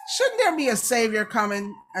 shouldn't there be a savior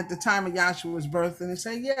coming at the time of Yahshua's birth? And they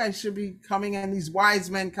say, yeah, he should be coming. And these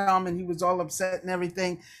wise men come, and he was all upset and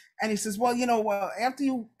everything. And he says, well, after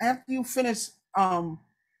you finish,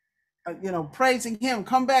 praising him,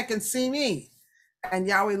 come back and see me. And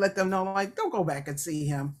Yahweh let them know, like, don't go back and see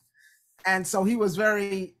him. And so he was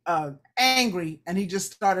very angry, and he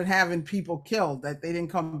just started having people killed, that they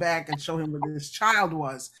didn't come back and show him where this child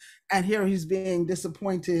was. And here he's being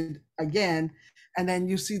disappointed again. And then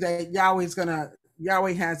you see that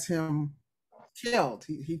Yahweh has him killed.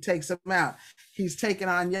 He takes him out. He's taken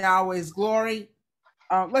on Yahweh's glory.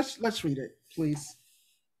 Let's read it, please.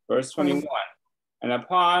 Verse 21. And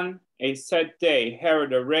upon a set day,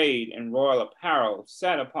 Herod, arrayed in royal apparel,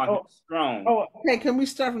 sat upon his throne. Oh, okay. Can we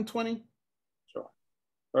start from 20? Sure.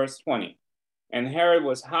 Verse 20. And Herod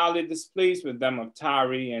was highly displeased with them of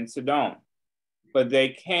Tyre and Sidon, but they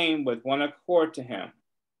came with one accord to him.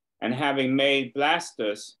 And having made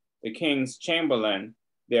Blastus, the king's chamberlain,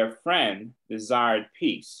 their friend, desired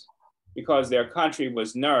peace, because their country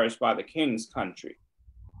was nourished by the king's country.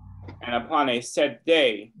 And upon a set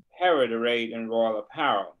day, Herod, arrayed in royal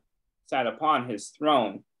apparel, sat upon his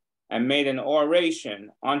throne and made an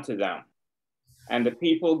oration unto them. And the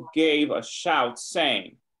people gave a shout,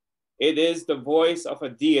 saying, It is the voice of a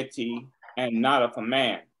deity and not of a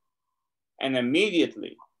man. And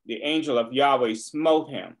immediately the angel of Yahweh smote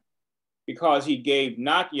him, because he gave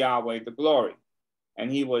not Yahweh the glory,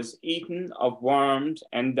 and he was eaten of worms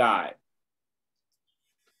and died.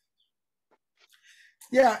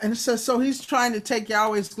 Yeah, and so he's trying to take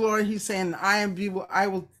Yahweh's glory. He's saying, I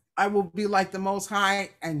will be like the Most High,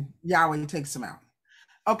 and Yahweh takes him out.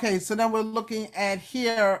 Okay, so then we're looking at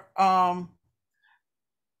here. Can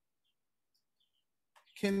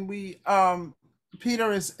we?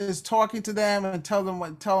 Peter is talking to them and tell them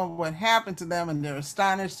what happened to them, and they're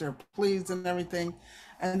astonished, they're pleased, and everything.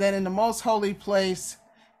 And then in the most holy place,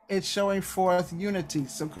 it's showing forth unity.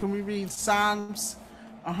 So can we read Psalms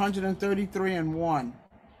 133 and 1?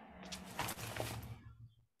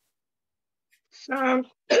 Psalms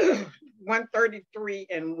 133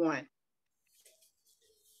 and 1.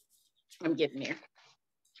 I'm getting there.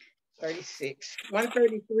 36.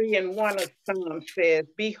 133 and 1 of Psalms says,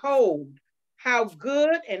 behold, how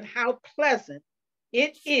good and how pleasant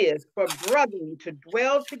it is for brethren to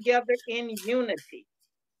dwell together in unity.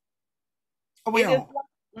 Oh, wait a moment.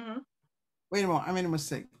 Wait a moment. I made a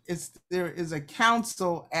mistake. There is a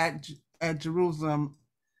council at Jerusalem,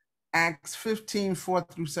 Acts 15, 4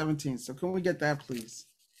 through 17. So can we get that, please?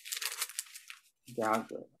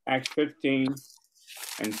 Acts 15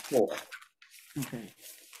 and 4. Okay.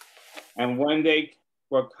 And when they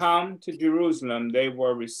were come to Jerusalem, they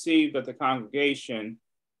were received of the congregation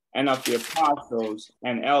and of the apostles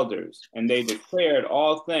and elders, and they declared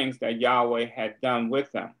all things that Yahweh had done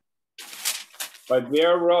with them. But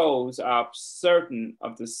there rose up certain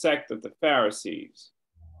of the sect of the Pharisees,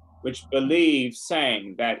 which believed,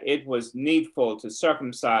 saying that it was needful to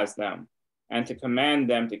circumcise them and to command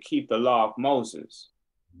them to keep the law of Moses.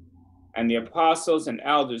 And the apostles and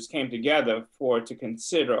elders came together for to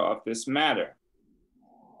consider of this matter.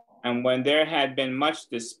 And when there had been much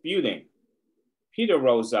disputing, Peter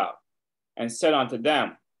rose up and said unto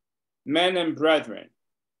them, men and brethren,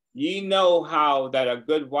 ye know how that a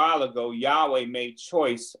good while ago Yahweh made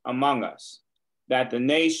choice among us, that the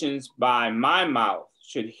nations by my mouth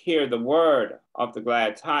should hear the word of the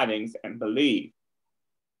glad tidings and believe.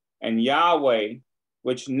 And Yahweh,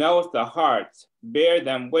 which knoweth the hearts, bear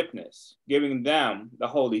them witness, giving them the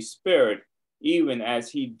Holy Spirit, even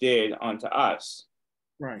as he did unto us.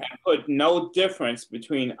 Right. And put no difference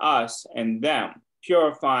between us and them,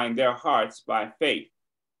 purifying their hearts by faith.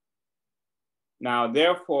 Now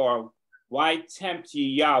therefore, why tempt ye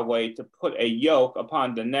Yahweh to put a yoke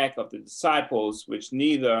upon the neck of the disciples, which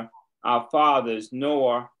neither our fathers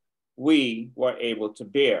nor we were able to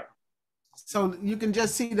bear? So you can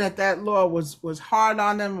just see that law was hard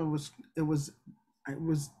on them. It was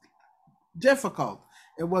difficult.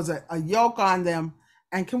 It was a yoke on them.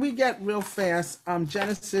 And can we get real fast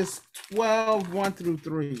Genesis 12, 1 through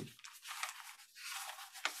 3?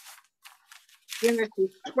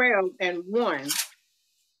 Genesis 12 and 1.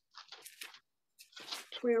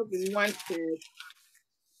 12 and 1 says,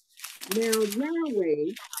 now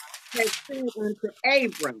Yahweh has said unto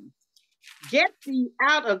Abram, get thee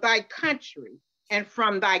out of thy country and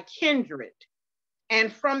from thy kindred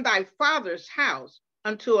and from thy father's house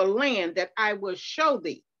unto a land that I will show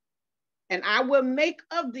thee. And I will make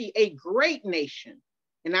of thee a great nation,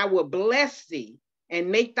 and I will bless thee and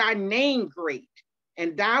make thy name great,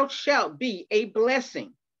 and thou shalt be a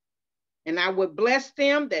blessing. And I will bless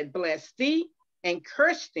them that bless thee, and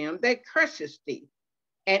curse them that curses thee.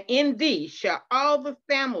 And in thee shall all the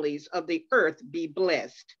families of the earth be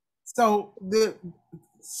blessed. So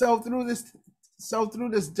through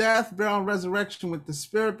this death, burial, and resurrection, with the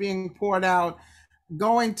Spirit being poured out,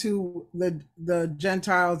 going to the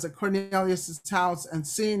Gentiles at Cornelius' house and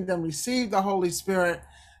seeing them receive the Holy Spirit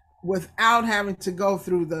without having to go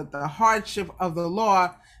through the hardship of the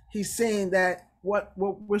law, he's saying that what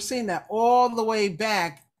we're seeing that all the way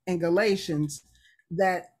back in Galatians,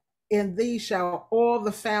 that in thee shall all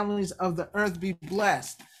the families of the earth be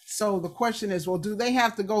blessed. So the question is, well, do they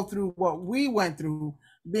have to go through what we went through,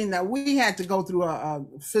 being that we had to go through a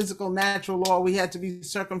physical, natural law, we had to be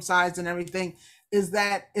circumcised and everything? Is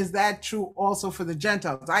that true also for the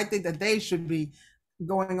Gentiles? I think that they should be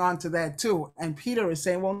going on to that too. And Peter is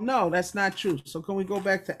saying, well, no, that's not true. So can we go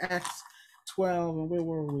back to Acts 12, and where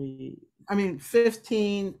were we?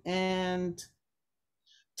 15 and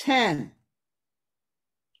 10.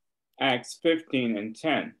 Acts 15 and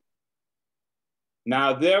 10.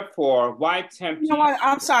 Now therefore, why tempt you? Know what?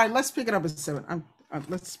 I'm sorry. Let's pick it up at 7.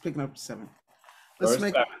 Let's pick it up at 7. Let's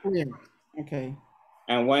make it clear. Okay.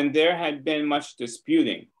 And when there had been much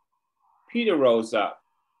disputing, Peter rose up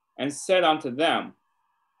and said unto them,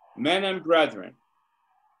 men and brethren,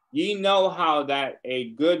 ye know how that a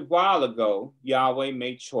good while ago Yahweh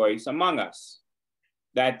made choice among us,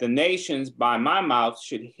 that the nations by my mouth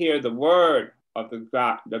should hear the word of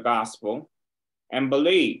the gospel and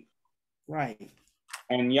believe. Right.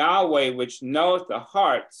 And Yahweh, which knoweth the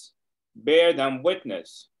hearts, bear them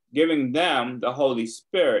witness, giving them the Holy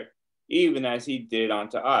Spirit, even as he did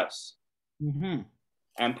unto us. Mm-hmm.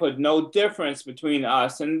 And put no difference between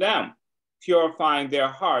us and them, purifying their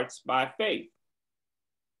hearts by faith.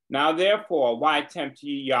 Now therefore, why tempt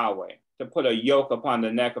ye Yahweh to put a yoke upon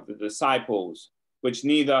the neck of the disciples, which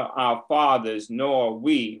neither our fathers nor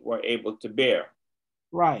we were able to bear?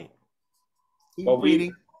 Right. But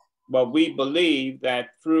we But we believe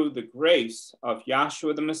that through the grace of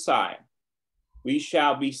Yahshua the Messiah, we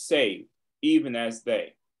shall be saved, even as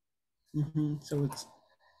they. So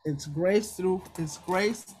it's grace through, it's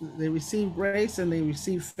grace. They receive grace and they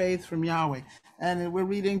receive faith from Yahweh. And we're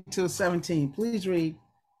reading till 17. Please read.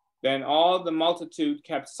 Then all the multitude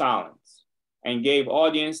kept silence and gave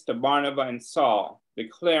audience to Barnabas and Saul,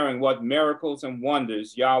 declaring what miracles and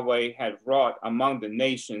wonders Yahweh had wrought among the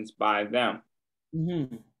nations by them.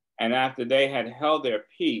 And after they had held their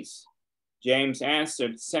peace, James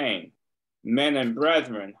answered, saying, Men and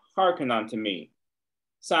brethren, hearken unto me.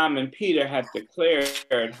 Simon Peter hath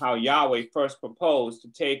declared how Yahweh first proposed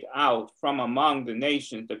to take out from among the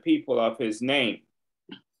nations the people of his name.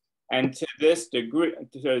 And to this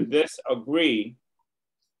agree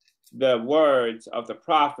the words of the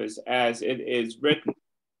prophets, as it is written,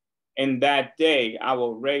 In that day I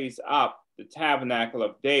will raise up the tabernacle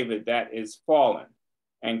of David that is fallen,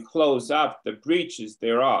 and close up the breaches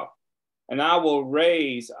thereof. And I will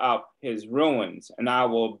raise up his ruins, and I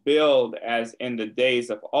will build as in the days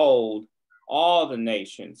of old all the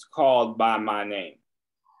nations called by my name,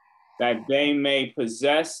 that they may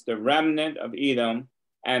possess the remnant of Edom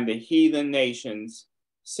and the heathen nations,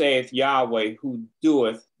 saith Yahweh, who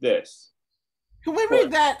doeth this. Can we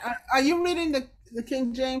read that? Are you reading the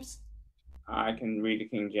King James? I can read the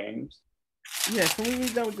King James. Yeah, can we read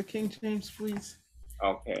that with the King James, please?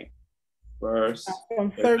 Okay. Verse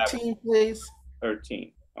from 13, 11. Please.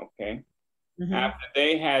 13. Okay. After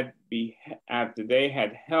they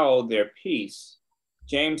had held their peace,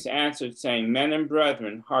 James answered, saying, Men and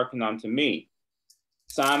brethren, hearken unto me.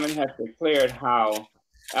 Simon hath declared how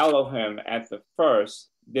Elohim at the first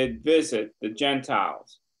did visit the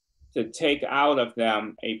Gentiles to take out of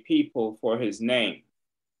them a people for his name,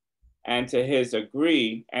 and to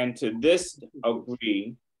this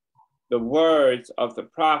agree the words of the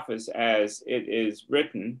prophets, as it is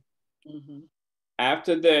written,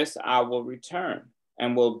 After this I will return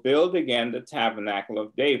and will build again the tabernacle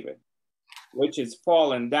of David, which is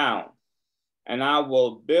fallen down, and I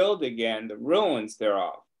will build again the ruins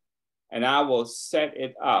thereof, and I will set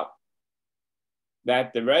it up,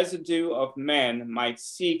 that the residue of men might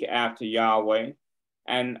seek after Yahweh,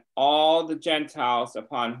 and all the Gentiles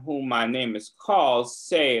upon whom my name is called,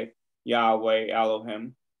 saith Yahweh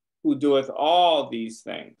Elohim, who doeth all these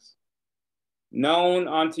things. Known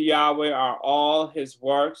unto Yahweh are all his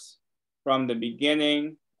works from the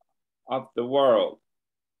beginning of the world.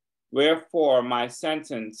 Wherefore my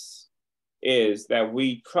sentence is that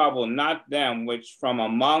we trouble not them which from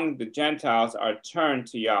among the Gentiles are turned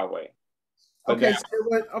to Yahweh. Okay,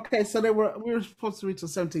 we were supposed to read till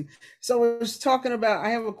 17. So we're talking about, I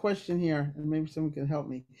have a question here, and maybe someone can help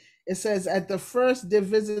me. It says, at the first did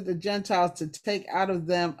visit the Gentiles to take out of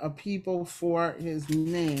them a people for his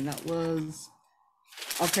name. That was,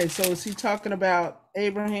 okay, so is he talking about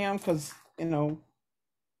Abraham? Because,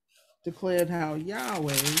 declared how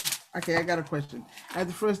Yahweh, okay, I got a question. At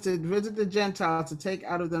the first did visit the Gentiles to take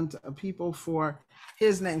out of them a people for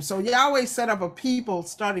his name. So Yahweh set up a people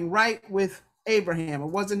starting right with Abraham. It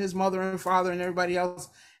wasn't his mother and father and everybody else.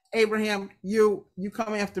 Abraham, you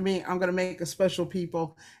come after me. I'm going to make a special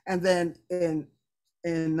people. And then in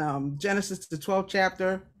Genesis, the 12th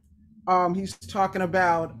chapter, he's talking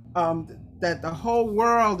about that the whole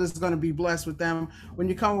world is going to be blessed with them. When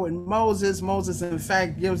you come with Moses in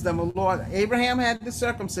fact gives them a law. Abraham had the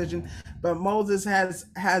circumcision, but Moses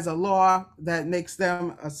has a law that makes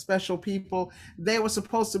them a special people. They were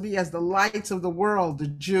supposed to be as the lights of the world, the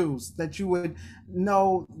Jews, that you would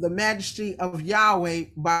know the majesty of Yahweh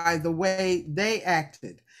by the way they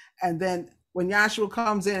acted. And then when Yahshua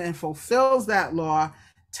comes in and fulfills that law,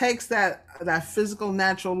 takes that physical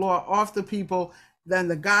natural law off the people, then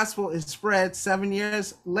the gospel is spread 7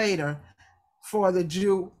 years later for the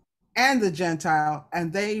Jew and the Gentile,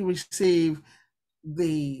 and they receive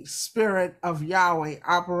the spirit of Yahweh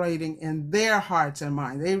operating in their hearts and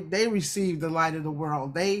minds. They receive the light of the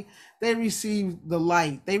world. They receive the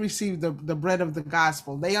light. They receive the bread of the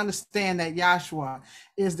gospel. They understand that Yahshua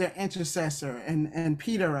is their intercessor, and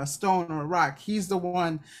Peter, a stone or a rock. He's the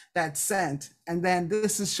one that's sent. And then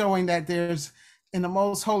this is showing that there's, in the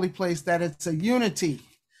most holy place, that it's a unity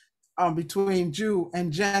between Jew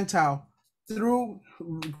and Gentile. Through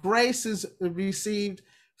grace is received,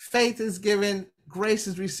 faith is given, grace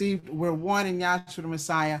is received. We're one in Yahshua the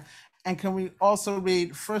Messiah. And can we also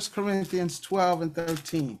read 1 Corinthians 12 and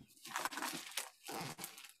 13?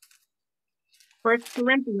 1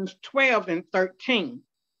 Corinthians 12 and 13.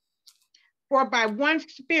 For by one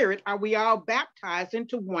Spirit are we all baptized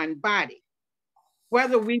into one body,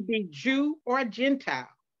 whether we be Jew or Gentile,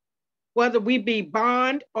 whether we be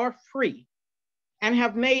bond or free, and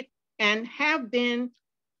have been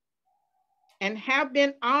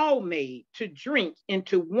all made to drink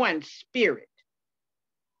into one spirit.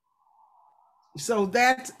 So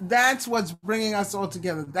that's what's bringing us all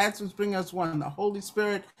together. That's what's bringing us one. The Holy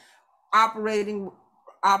Spirit operating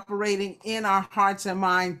in our hearts and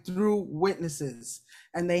mind through witnesses.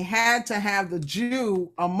 And they had to have the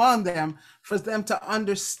Jew among them for them to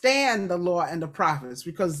understand the law and the prophets,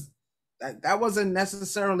 because that wasn't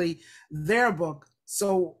necessarily their book.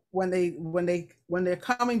 So when they're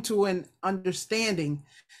coming to an understanding,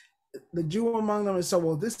 the Jew among them is, so,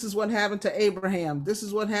 well, this is what happened to Abraham. This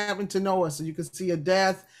is what happened to Noah. So you can see a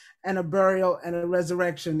death and a burial and a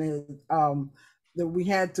resurrection. That we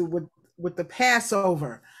had to, with the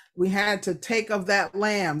Passover, we had to take of that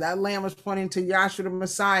lamb. That lamb was pointing to Yahshua the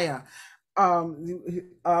Messiah.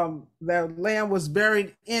 The lamb was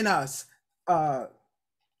buried in us.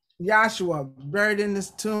 Yahshua buried in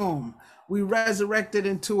this tomb. We resurrected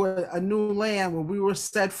into a new land where we were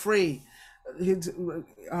set free.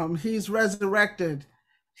 He's resurrected.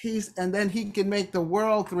 And then he can make the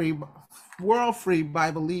world free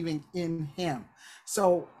by believing in him.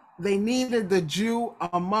 So they needed the Jew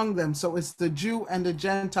among them. So it's the Jew and the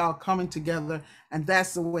Gentile coming together, and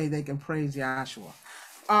that's the way they can praise Yahshua.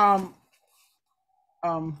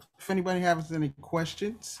 If anybody has any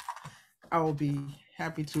questions, I will be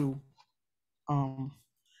happy to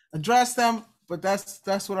address them. But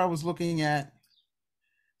that's what I was looking at.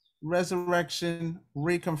 Resurrection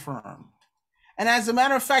reconfirmed. And as a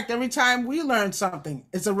matter of fact, every time we learn something,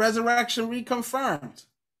 it's a resurrection reconfirmed.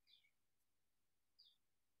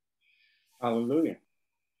 Hallelujah.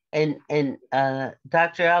 And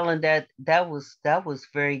Dr. Allen, that was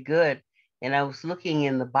very good. And I was looking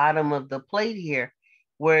in the bottom of the plate here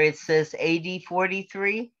where it says AD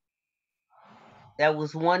 43. That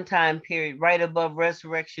was one time period right above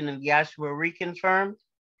resurrection of Yahshua reconfirmed.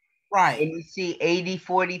 Right. And you see AD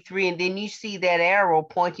 43, and then you see that arrow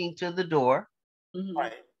pointing to the door. Mhm.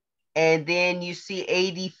 Right. And then you see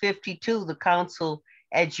AD 52, the council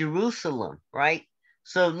at Jerusalem, right?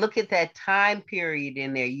 So look at that time period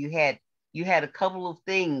in there. You had a couple of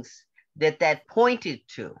things that pointed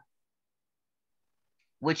to,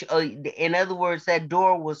 which, in other words, that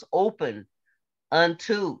door was open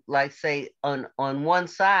unto, like, say, on one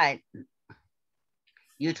side,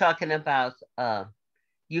 you're talking about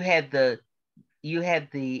you had the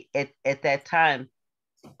at that time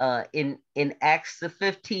in Acts the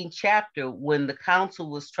 15th chapter, when the council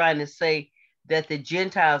was trying to say that the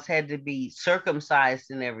Gentiles had to be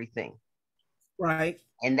circumcised and everything, Right.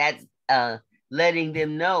 and that letting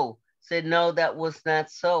them know, said no, that was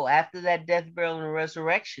not so. After that death, burial, and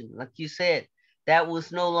resurrection, like you said, that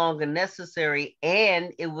was no longer necessary,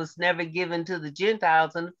 and it was never given to the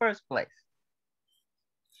Gentiles in the first place.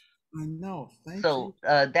 I know. Thank So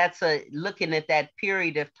you. that's looking at that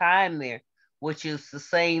period of time there, which is the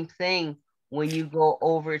same thing when you go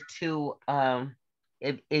over to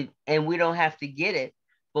and we don't have to get it,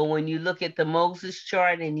 but when you look at the Moses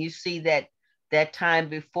chart and you see that time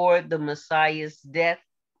before the Messiah's death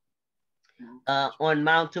on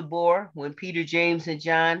Mount Tabor, when Peter, James, and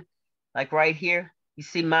John, like right here, you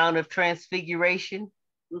see Mount of Transfiguration,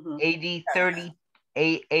 AD 30,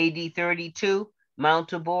 AD 32, Mount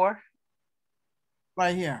Tabor.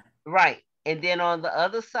 Right here. Right. And then on the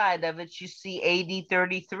other side of it, you see AD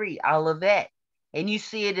 33, Olivet. And you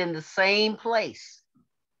see it in the same place.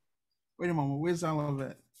 Wait a moment. Where's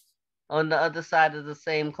Olivet? On the other side of the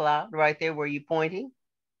same cloud, right there where you're pointing.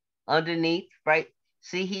 Underneath, right?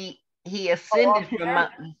 See, he ascended from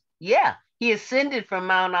Mount, he ascended from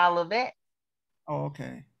Mount Olivet. Oh,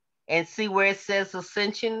 okay. And see where it says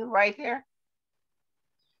ascension right there?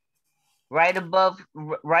 Right above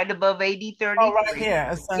AD 33. Oh, right here.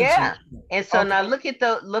 Ascension. Yeah. And so okay. now look at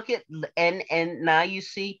and now you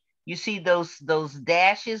see those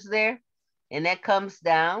dashes there, and that comes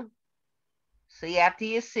down. See, after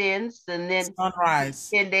he ascends, and then sunrise.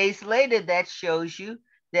 10 days later, that shows you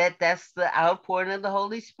that that's the outpouring of the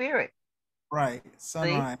Holy Spirit. Right.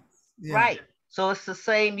 Sunrise. Yeah. Right. So it's the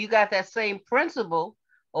same, you got that same principle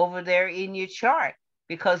over there in your chart,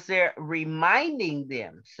 because they're reminding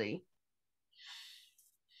them, see?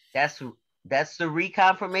 That's the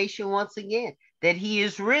reconfirmation once again, that he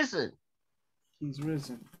is risen. He's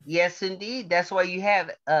risen. Yes, indeed. That's why you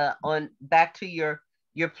have on back to your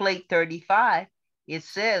plate 35, it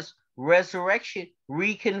says resurrection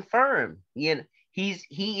reconfirmed. You know,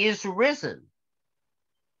 he is risen.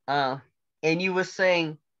 And you were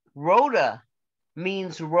saying Rhoda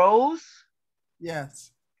means rose?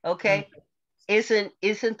 Yes. Okay. Isn't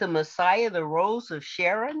the Messiah the rose of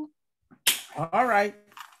Sharon? All right.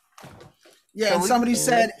 Yeah, So and we- somebody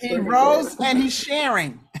said he rose and he's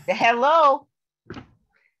sharing. Hello.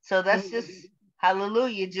 So that's just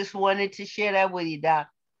hallelujah. Just wanted to share that with you, Doc.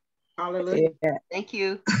 Hallelujah. Yeah. Thank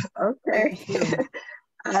you. Okay. Thank you.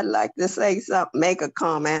 I'd like to say something, make a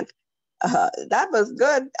comment. That was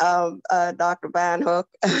good, Dr. Van Hook.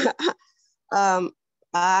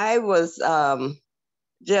 I was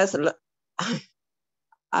just,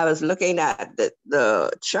 I was looking at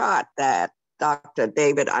the chart that Dr.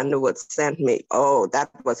 David Underwood sent me. Oh,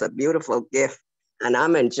 that was a beautiful gift, and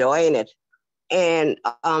I'm enjoying it. And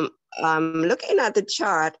I'm looking at the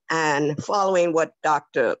chart and following what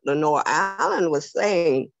Dr. Lenore Allen was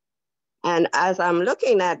saying. And as I'm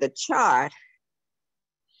looking at the chart,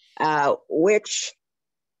 which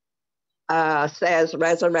says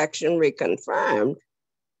resurrection reconfirmed,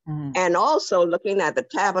 and also looking at the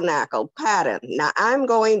tabernacle pattern. Now I'm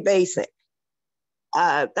going basic.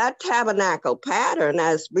 That tabernacle pattern,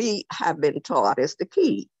 as we have been taught, is the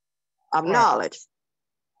key of knowledge.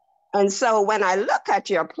 And so when I look at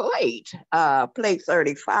your plate, plate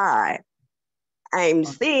 35, I'm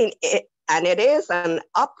seeing it, and it is an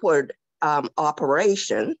upward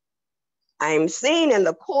operation. I'm seeing in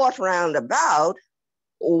the court roundabout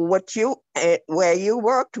what you, where you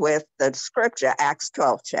worked with the scripture, Acts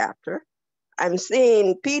 12 chapter. I'm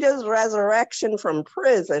seeing Peter's resurrection from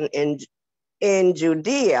prison in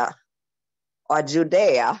Judea,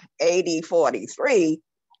 AD 43,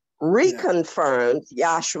 reconfirms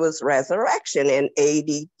Yahshua's resurrection in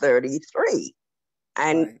AD 33.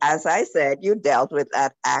 And as I said, you dealt with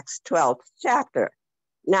that Acts 12 chapter.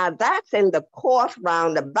 Now that's in the court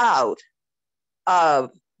roundabout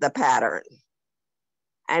of the pattern.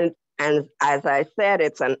 And as I said,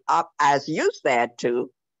 it's an up, as you said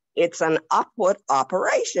too, it's an upward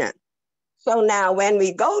operation. So now when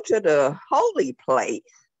we go to the holy place,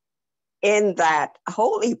 in that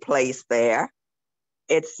holy place there,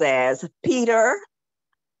 it says Peter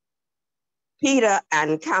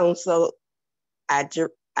and council at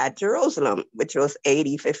Jerusalem, which was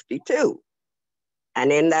AD 52.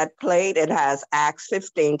 And in that plate, it has Acts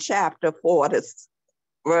 15, chapter 4 to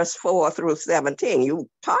verse 4 through 17. You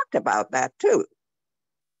talked about that too.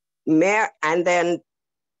 And then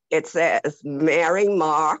it says Mary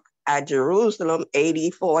Mark at Jerusalem,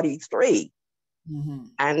 AD 43.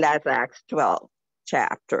 And that's Acts 12,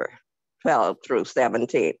 chapter 12 through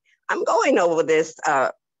 17. I'm going over this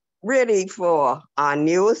really for our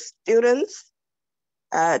newest students,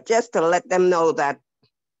 just to let them know that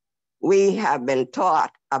we have been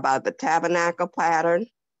taught about the tabernacle pattern,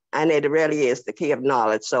 and it really is the key of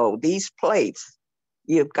knowledge. So these plates,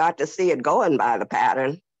 you've got to see it going by the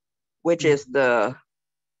pattern, which is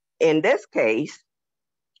in this case,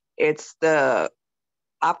 it's the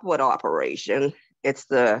upward operation. It's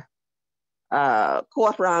the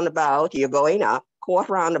court roundabout, you're going up, court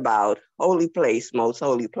roundabout, holy place, most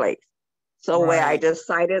holy place. So where I just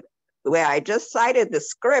cited the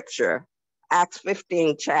scripture, Acts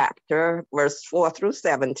 15 chapter, verse 4 through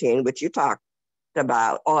 17, which you talked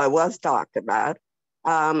about, or it was talked about,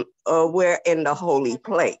 we're in the holy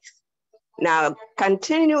place. Now,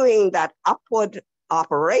 continuing that upward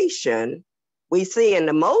operation, we see in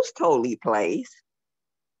the most holy place,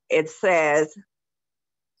 it says,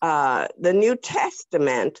 the New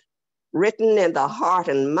Testament written in the heart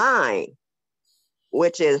and mind,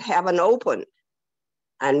 which is heaven open.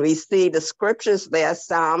 And we see the scriptures there,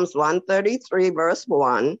 Psalms 133, verse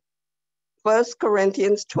 1, 1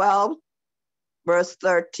 Corinthians 12, verse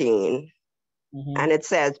 13, and it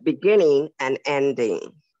says beginning and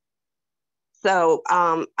ending. So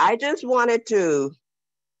I just wanted to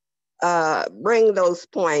bring those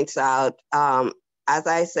points out, as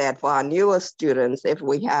I said, for our newer students, if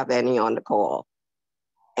we have any on the call.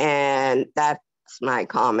 And that's my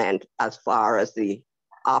comment as far as the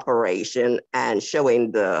operation and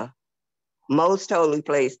showing the most holy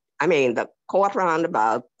place, the court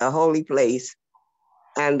roundabout, the holy place,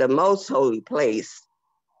 and the most holy place,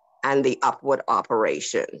 and the upward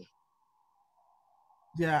operation.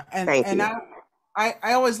 Yeah, and I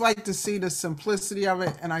always like to see the simplicity of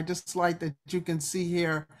it, and I just like that you can see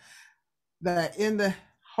here that in the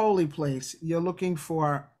holy place, you're looking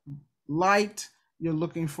for light, you're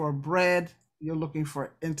looking for bread, you're looking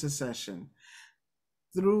for intercession.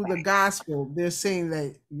 Through the gospel, they're saying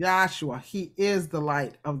that Yahshua, he is the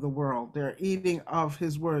light of the world. They're eating of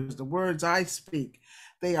his words. The words I speak,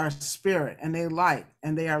 they are spirit and they light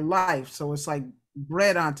and they are life. So it's like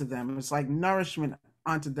bread unto them. It's like nourishment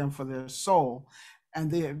unto them for their soul.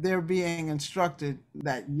 And they're being instructed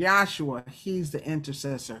that Yahshua, he's the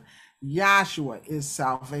intercessor. Yahshua is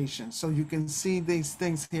salvation. So you can see these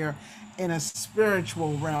things here in a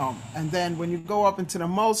spiritual realm. And then when you go up into the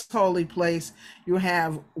most holy place, you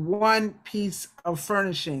have one piece of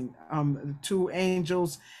furnishing, the two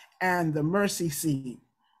angels and the mercy seat.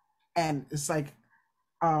 And it's like,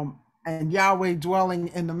 and Yahweh dwelling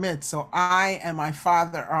in the midst. So I and my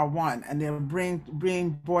Father are one, and they're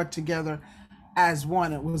being brought together as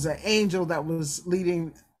one. It was an angel that was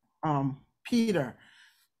leading Peter,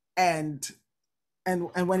 and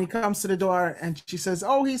when he comes to the door and she says,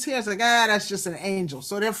 "Oh, he's here," it's like, that's just an angel.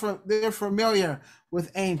 So they're familiar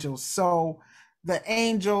with angels. So the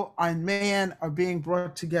angel and man are being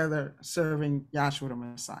brought together, serving Yahshua the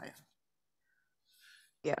Messiah.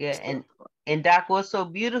 Yeah, and Doc, what's so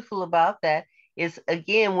beautiful about that is,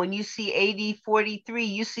 again, when you see AD 43,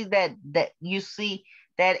 you see that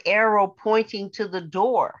arrow pointing to the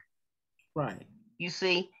door. Right. You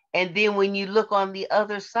see, and then when you look on the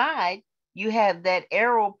other side, you have that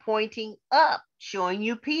arrow pointing up, showing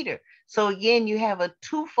you Peter. So again, you have a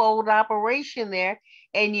twofold operation there,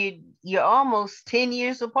 and you're almost 10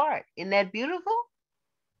 years apart. Isn't that beautiful?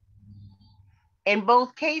 In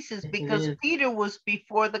both cases, because Peter was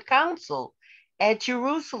before the council at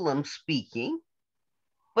Jerusalem speaking,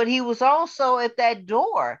 but he was also at that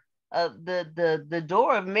door, the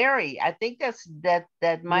door of Mary. I think that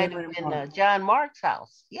might have been John Mark's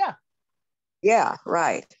house. Yeah. Yeah,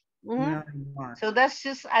 right. Mm-hmm. So that's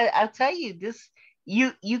just, I'll tell you this,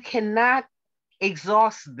 you cannot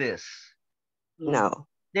exhaust this. No.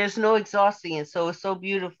 There's no exhausting it. So it's so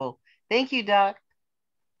beautiful. Thank you, Doc.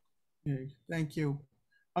 Okay, thank you.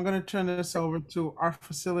 I'm going to turn this over to our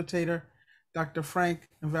facilitator, Dr. Frank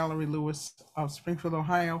and Valerie Lewis of Springfield,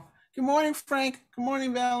 Ohio. Good morning, Frank. Good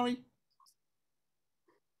morning, Valerie.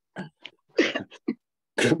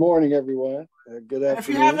 Good morning, everyone. Good afternoon. If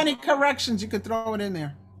you have any corrections, you could throw it in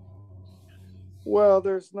there. Well,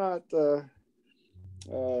 there's not,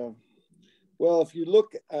 well, if you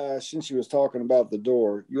look, since you was talking about the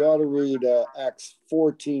door, you ought to read Acts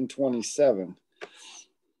 14:27.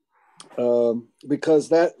 Because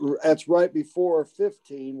that's right before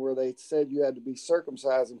 15, where they said you had to be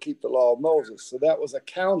circumcised and keep the law of Moses. So that was a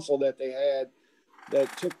council that they had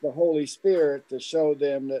that took the Holy Spirit to show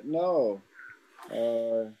them that, no,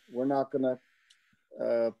 we're not going to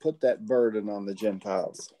put that burden on the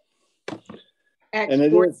Gentiles. And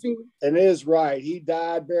it is right. He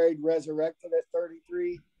died, buried, resurrected at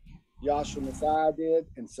 33. Yahshua Messiah did.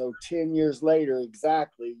 And so 10 years later,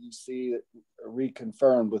 exactly, you see it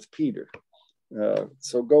reconfirmed with Peter.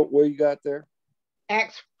 So go, what you got there?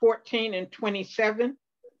 Acts 14:27.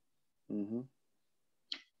 Mm-hmm.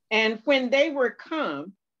 And when they were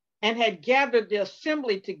come and had gathered the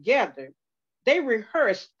assembly together, they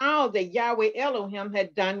rehearsed all that Yahweh Elohim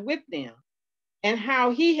had done with them, and how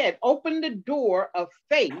he had opened the door of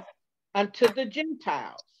faith unto the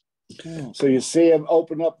Gentiles. So you see him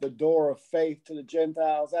open up the door of faith to the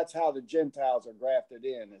Gentiles. That's how the Gentiles are grafted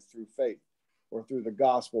in, is through faith or through the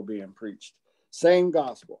gospel being preached. Same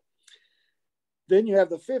gospel. Then you have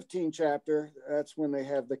the 15th chapter. That's when they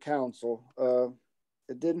have the council.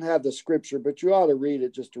 It didn't have the scripture, but you ought to read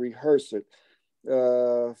it just to rehearse it.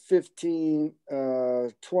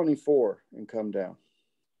 15:24 and come down.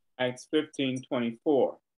 Acts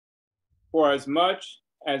 15:24. For as much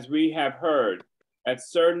as we have heard that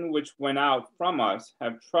certain which went out from us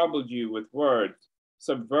have troubled you with words,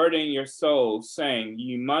 subverting your souls, saying,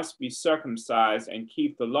 ye must be circumcised and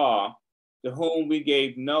keep the law, to whom we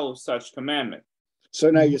gave no such commandment.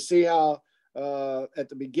 So now you see how at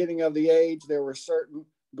the beginning of the age, there were certain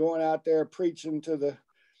going out there preaching to the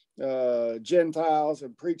Gentiles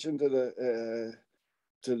and preaching to the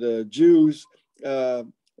Jews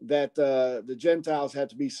that the Gentiles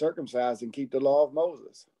had to be circumcised and keep the law of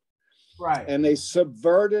Moses. Right. And they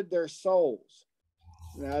subverted their souls.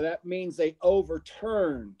 Now that means they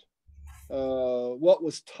overturned what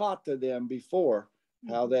was taught to them before,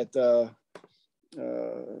 how that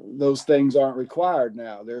those things aren't required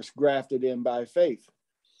now. They're grafted in by faith.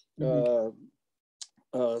 So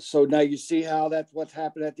now you see how that's what's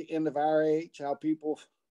happened at the end of our age, how people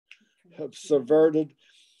have subverted,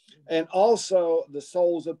 and also the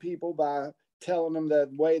souls of people by telling them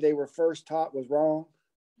that the way they were first taught was wrong.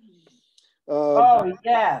 Oh,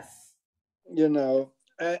 yes. You know,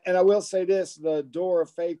 and I will say this, the door of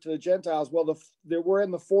faith to the Gentiles, well, we're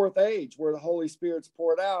in the fourth age where the Holy Spirit's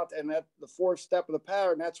poured out, and at the fourth step of the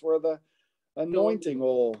pattern, that's where the anointing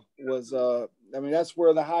oil was, that's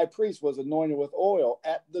where the high priest was anointed with oil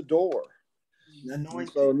at the door.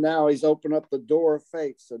 So now he's opened up the door of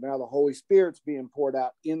faith. So now the Holy Spirit's being poured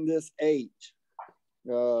out in this age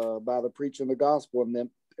by the preaching of the gospel, and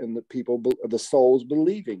the people, the souls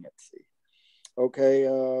believing it. See, okay,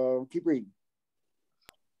 keep reading.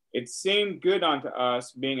 It seemed good unto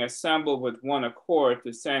us, being assembled with one accord,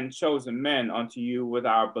 to send chosen men unto you with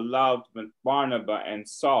our beloved Barnabas and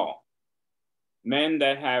Saul, men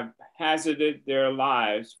that have hazarded their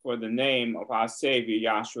lives for the name of our Savior,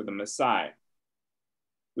 Yahshua the Messiah.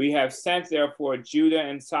 We have sent therefore Judah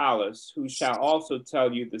and Silas, who shall also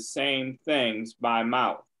tell you the same things by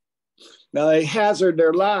mouth. Now they hazard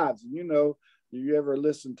their lives. You know, you ever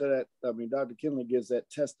listen to that? I mean, Dr. Kinley gives that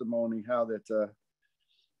testimony how that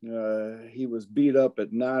he was beat up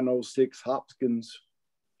at 906 Hopkins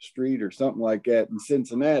Street or something like that in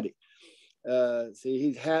Cincinnati. See,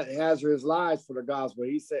 he hazarded his lives for the gospel.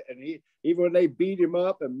 He said, and even when they beat him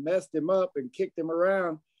up and messed him up and kicked him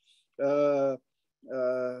around,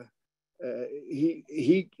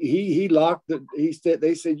 he locked the. He said,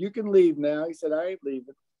 they said, you can leave now. He said, I ain't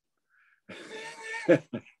leaving.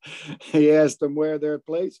 He asked them where their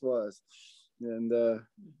place was. And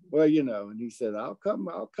well, you know, and he said, I'll come,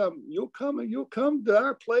 you'll come to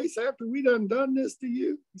our place after we done this to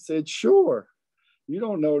you. He said, sure, you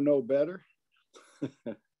don't know no better.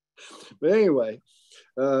 But anyway,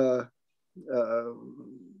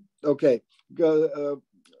 okay, go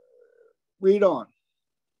read on.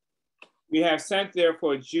 We have sent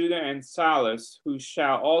therefore Judah and Silas, who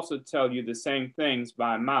shall also tell you the same things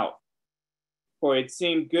by mouth. For it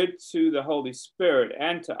seemed good to the Holy Spirit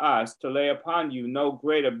and to us to lay upon you no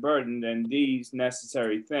greater burden than these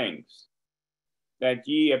necessary things, that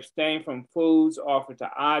ye abstain from foods offered to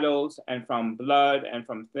idols, and from blood, and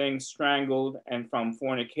from things strangled, and from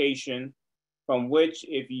fornication, from which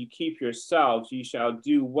if ye keep yourselves, ye shall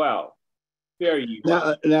do well. Fear ye.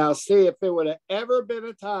 Now see, if there would have ever been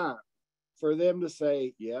a time for them to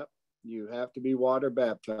say, yep, you have to be water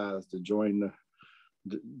baptized to join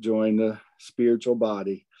the spiritual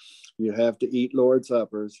body. You have to eat Lord's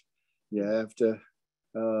suppers. You have to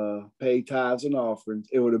pay tithes and offerings.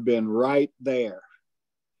 It would have been right there.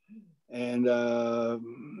 And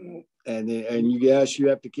yes, you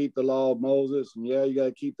have to keep the law of Moses, and yeah, you got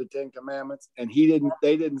to keep the 10 Commandments. And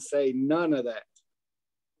they didn't say none of that.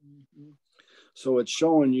 So it's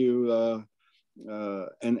showing you,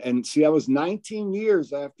 and see, that was 19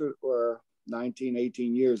 years after, or 19,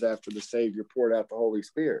 18 years after the Savior poured out the Holy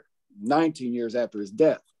Spirit, 19 years after his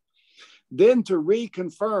death. Then to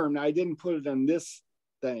reconfirm, now I didn't put it in this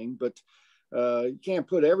thing, but you can't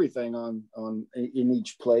put everything in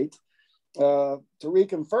each plate. To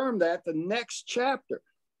reconfirm that, the next chapter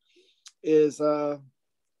is, and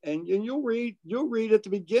you'll read at the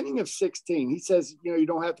beginning of 16. He says, you know, you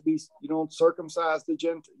don't circumcise the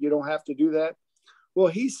Gentile, you don't have to do that. Well,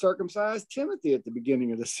 he circumcised Timothy at the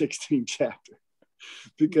beginning of the 16th chapter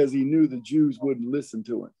because he knew the Jews wouldn't listen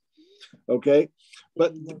to him. Okay,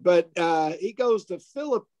 but he goes to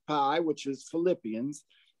Philippi, which is Philippians.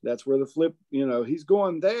 That's where he's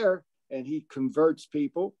going there, and he converts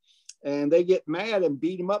people, and they get mad and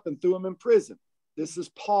beat him up and threw him in prison. This is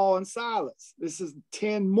Paul and Silas. This is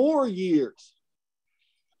 10 more years.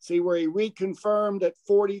 See where he reconfirmed at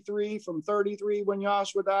 43 from 33 when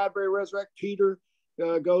Yahshua died, buried, resurrected. Peter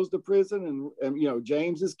goes to prison, and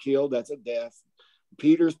James is killed. That's a death.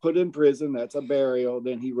 Peter's put in prison. That's a burial.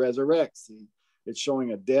 Then he resurrects. See, it's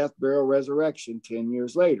showing a death, burial, resurrection 10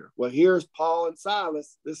 years later. Well, here's Paul and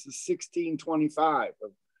Silas. This is 1625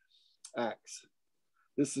 of Acts.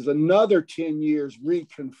 This is another 10 years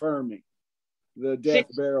reconfirming the death,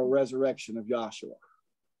 burial, resurrection of Yahshua.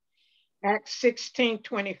 Acts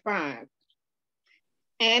 16:25.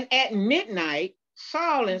 And at midnight,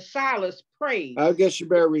 Saul and Silas prayed. I guess you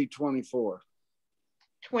better read 24.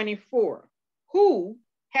 24. Who,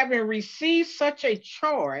 having received such a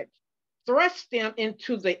charge, thrust them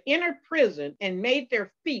into the inner prison and made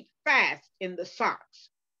their feet fast in the stocks.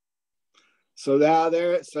 So now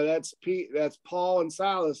that's Paul and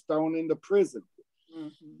Silas thrown into prison,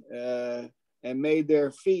 and made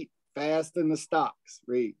their feet fast in the stocks.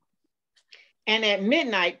 Read. And at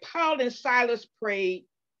midnight, Paul and Silas prayed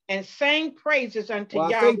and sang praises unto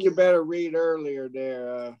Yahweh. I think you better read earlier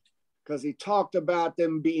there, because he talked about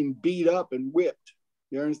them being beat up and whipped.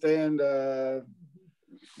 You understand? I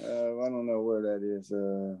don't know where that is.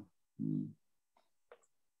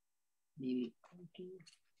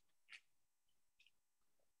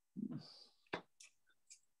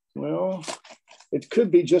 Well, it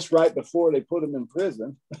could be just right before they put him in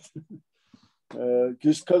prison.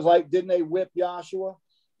 Just because, didn't they whip Yahshua?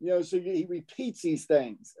 So he repeats these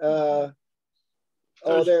things. There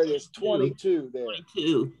it is, 22 there.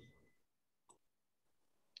 22.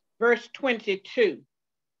 Verse 22.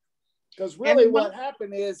 Because really what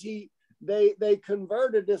happened is they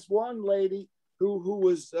converted this one lady who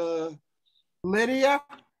was Lydia.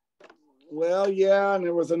 Well, yeah, and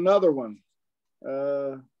there was another one.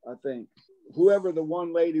 I think whoever the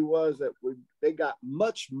one lady was that they got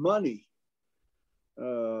much money.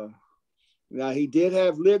 Now he did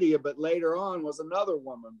have Lydia, but later on was another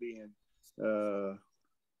woman being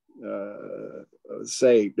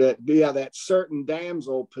saved. That certain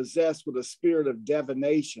damsel possessed with a spirit of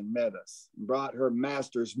divination met us and brought her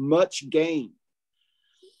masters much gain.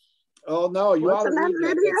 Oh no, you ought to read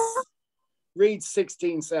that. Read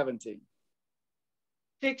 16, 17.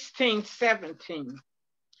 16, 17.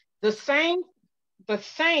 The same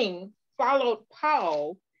followed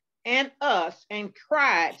Paul and us and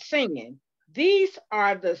cried, saying, these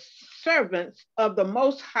are the servants of the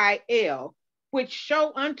Most High El, which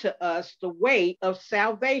show unto us the way of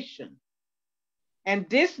salvation. And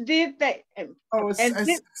this did they. Oh, it's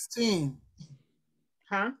 16.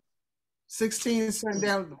 Huh? 16 sent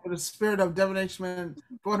down with the spirit of divination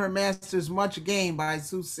brought her masters much gain by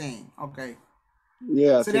soothsaying. Okay.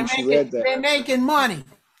 Yeah, so they're making money.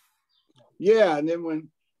 Yeah, and then when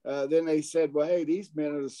then they said, well, hey, these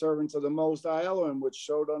men are the servants of the Most High Elohim, which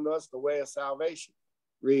showed unto us the way of salvation.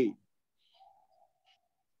 Read.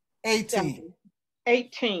 18.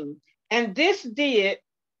 18. And this did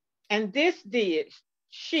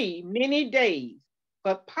she many days.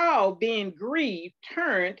 But Paul, being grieved,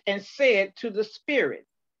 turned and said to the Spirit,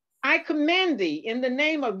 I command thee in the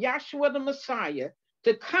name of Yahshua the Messiah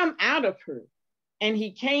to come out of her. And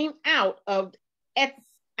he came out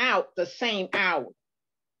the same hour.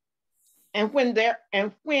 And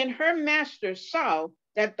when her masters saw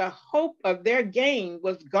that the hope of their gain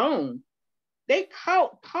was gone, they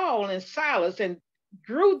caught Paul and Silas and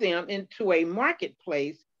drew them into a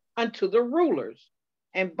marketplace unto the rulers,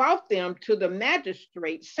 and brought them to the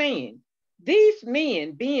magistrate, saying, these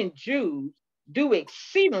men, being Jews, do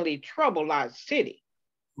exceedingly trouble our city.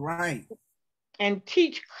 Right. And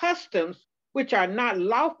teach customs which are not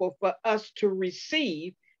lawful for us to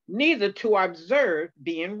receive, neither to observe,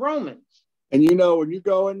 being Romans. And you know, when you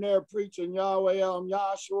go in there preaching Yahweh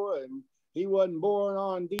Yahshua, and he wasn't born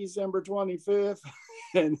on December 25th,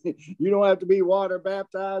 and you don't have to be water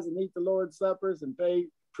baptized and eat the Lord's suppers and pay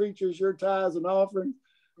preachers your tithes and offerings,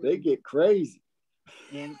 they get crazy.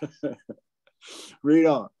 Yeah. Read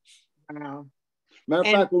on. Wow. Matter of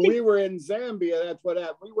fact, when we were in Zambia, that's what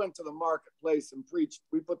happened. We went to the marketplace and preached.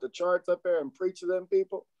 We put the charts up there and preached to them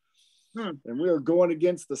people. And we were going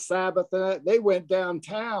against the Sabbath. And they went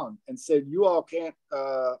downtown and said, you all can't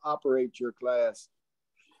operate your class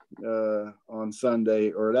on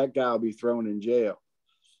Sunday, or that guy will be thrown in jail.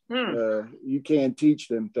 You can't teach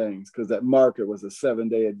them things, because that market was a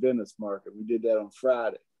 7-day Adventist market. We did that on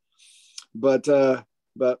Friday. But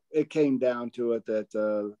it came down to it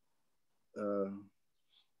that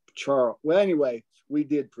Charles, well, anyway, we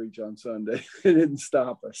did preach on Sunday. It didn't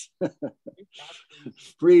stop us.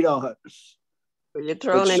 Read on. You're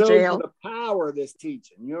thrown in jail. The power of this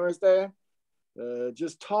teaching, you understand?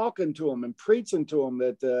 Just talking to them and preaching to them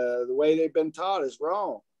that the way they've been taught is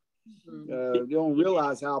wrong. You don't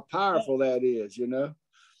realize how powerful that is, you know?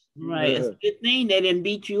 Right. It's a good thing they didn't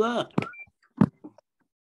beat you up.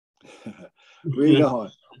 Read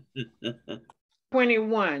on.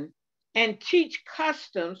 21. And teach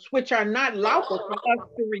customs which are not lawful for us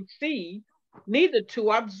to receive, neither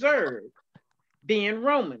to observe, being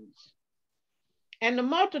Romans. And the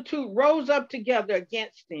multitude rose up together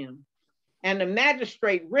against them, and the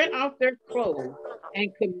magistrate rent off their clothes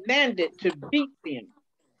and commanded to beat them.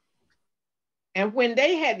 And when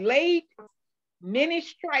they had laid many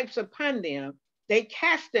stripes upon them, they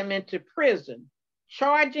cast them into prison,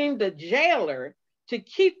 charging the jailer to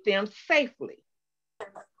keep them safely,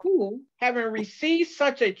 who, having received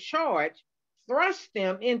such a charge, thrust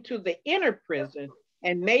them into the inner prison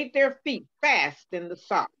and made their feet fast in the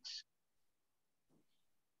socks.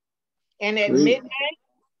 And at midnight,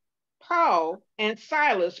 Paul and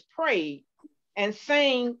Silas prayed and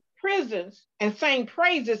sang praises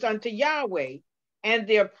unto Yahweh, and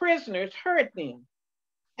their prisoners heard them.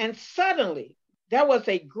 And suddenly there was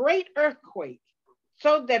a great earthquake,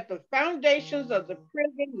 so that the foundations of the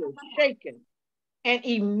prison were shaken. And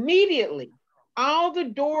immediately all the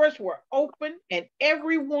doors were open and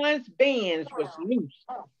everyone's bands was loose.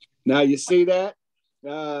 Now you see that?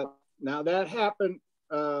 Now that happened.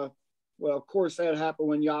 Well, of course, that happened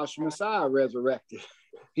when Yahshua Messiah resurrected.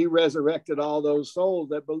 He resurrected all those souls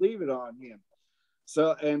that believed on him.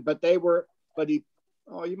 So, you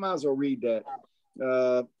might as well read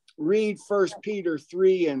that. Read 1 Peter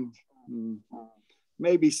 3 and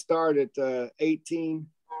maybe start at 18.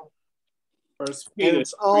 First Peter, and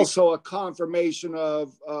it's also a confirmation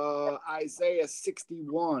of Isaiah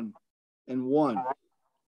 61:1.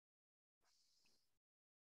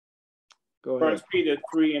 Go ahead. 1 Peter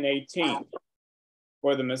 3:18.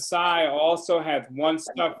 For the Messiah also hath once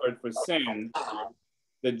suffered for sin,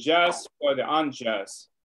 the just for the unjust,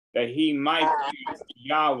 that he might please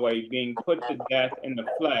Yahweh, being put to death in the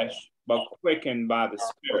flesh, but quickened by the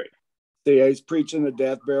Spirit. See, he's preaching the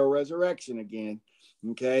death, burial, resurrection again.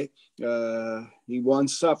 Okay. He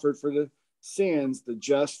once suffered for the sins, the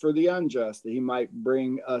just for the unjust, that he might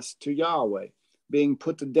bring us to Yahweh, being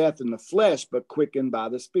put to death in the flesh, but quickened by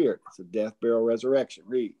the Spirit. It's a death, burial, resurrection.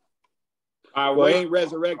 Read. Well, he ain't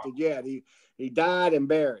resurrected yet. He died and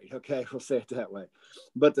buried. Okay, we'll say it that way.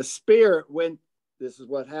 But the Spirit went. This is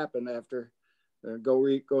what happened after. Go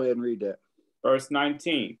ahead and read that. Verse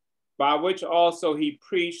 19. By which also he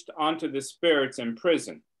preached unto the spirits in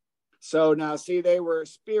prison. So now, see, they were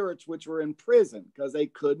spirits which were in prison because they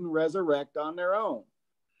couldn't resurrect on their own.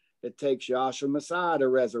 It takes Yahshua Messiah to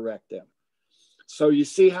resurrect them. So you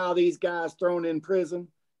see how these guys thrown in prison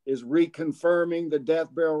is reconfirming the death,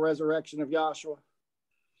 burial, resurrection of Yahshua.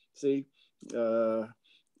 See, well,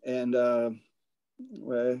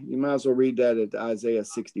 you might as well read that at Isaiah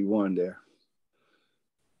 61 there.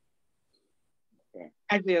 Okay.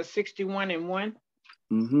 Isaiah 61:1.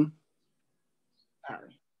 Mm-hmm.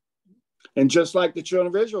 Sorry. And just like the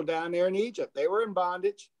children of Israel down there in Egypt, they were in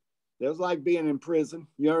bondage. It was like being in prison.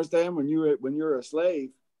 You understand? When you're a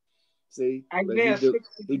slave. See,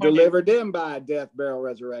 he delivered them by a death, burial,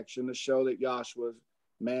 resurrection to show that Yahshua's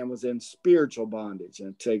man was in spiritual bondage, and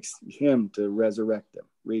it takes him to resurrect them.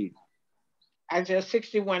 Read. Isaiah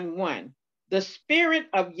 61:1. The Spirit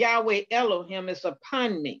of Yahweh Elohim is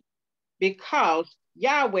upon me, because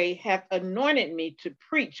Yahweh hath anointed me to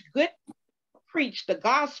preach the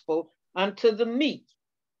gospel unto the meek.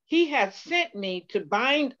 He hath sent me to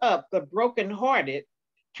bind up the brokenhearted,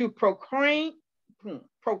 to proclaim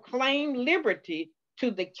liberty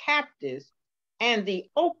to the captives, and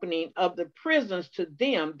the opening of the prisons to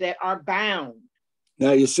them that are bound.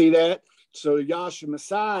 Now you see that? So Yahshua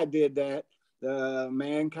Messiah did that.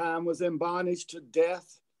 Mankind was in bondage to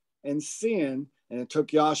death and sin, and it took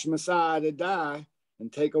Yahshua Messiah to die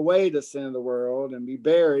and take away the sin of the world and be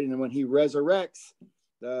buried. And when he resurrects,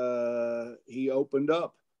 he opened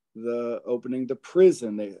up opening the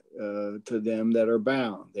prison to them that are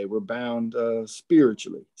bound. They were bound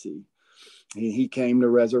spiritually. See, he came to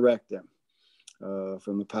resurrect them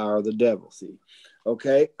from the power of the devil. See,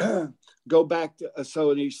 okay. Go back to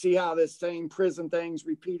so you see how this same prison thing's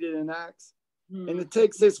repeated in Acts, and it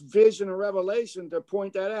takes this vision and revelation to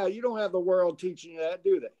point that out. You don't have the world teaching you that,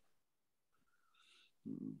 do they?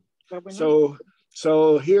 So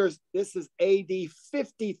this is AD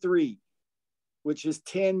 53. Which is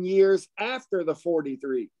 10 years after the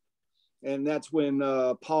 43. And that's when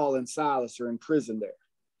Paul and Silas are in prison there.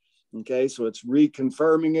 Okay, so it's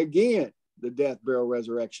reconfirming again the death, burial,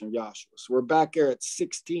 resurrection of Yahshua. So we're back there at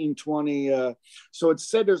 1620. So it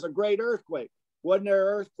said there's a great earthquake. Wasn't there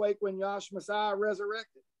an earthquake when Yahshua Messiah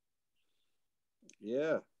resurrected?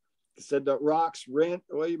 Yeah. It said the rocks rent.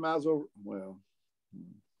 Well, you might as well,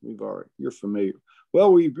 you're familiar.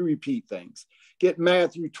 Well, we repeat things. Get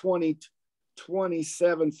Matthew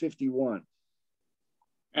 27:51.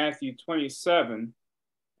 Matthew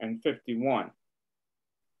 27:51.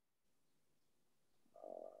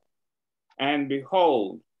 And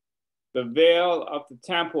behold, the veil of the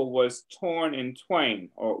temple was torn in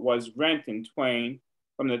twain, or was rent in twain,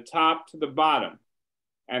 from the top to the bottom.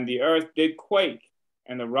 And the earth did quake,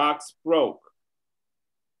 and the rocks broke.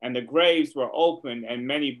 And the graves were opened, and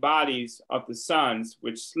many bodies of the sons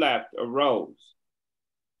which slept arose,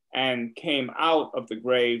 and came out of the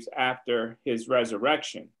graves after his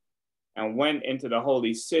resurrection, and went into the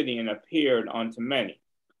holy city and appeared unto many.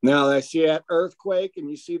 Now I see that earthquake, and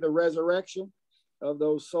you see the resurrection of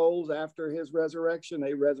those souls after his resurrection.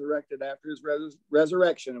 They resurrected after his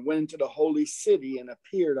resurrection and went into the holy city and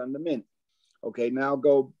appeared unto many. Okay, now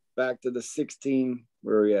go back to the 16,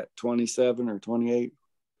 where are we at, 27 or 28?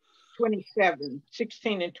 27,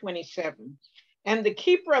 16 and 27. And the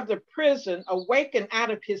keeper of the prison awakened out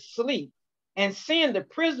of his sleep, and seeing the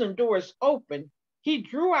prison doors open, he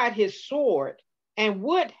drew out his sword and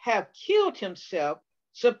would have killed himself,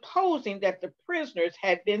 supposing that the prisoners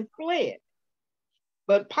had been fled.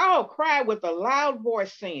 But Paul cried with a loud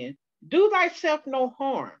voice, saying, Do thyself no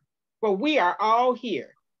harm, for we are all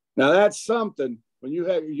here. Now that's something. When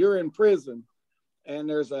you're in prison and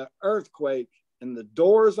there's an earthquake and the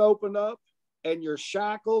doors open up and your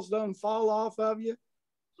shackles don't fall off of you,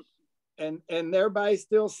 and everybody's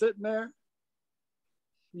still sitting there.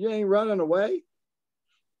 You ain't running away.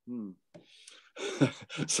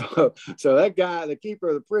 So that guy, the keeper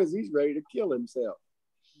of the prison, he's ready to kill himself.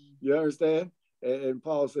 You understand? And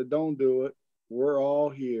Paul said, don't do it. We're all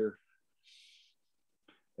here.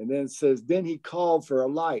 And then it says, then he called for a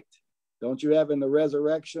light. Don't you have in the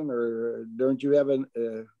resurrection, or don't you have in,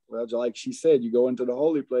 well, like she said, you go into the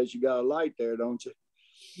holy place, you got a light there, don't you?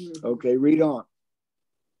 Mm-hmm. Okay, read on.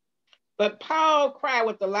 But Paul cried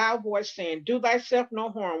with a loud voice, saying, do thyself no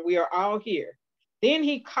harm, we are all here. Then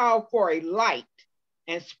he called for a light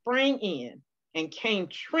and sprang in and came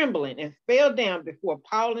trembling and fell down before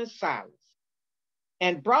Paul and Silas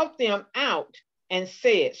and brought them out and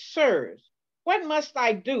said, sirs, what must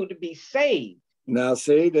I do to be saved? Now,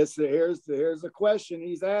 see, here's the question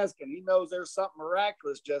he's asking. He knows there's something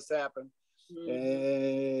miraculous just happened. Mm-hmm.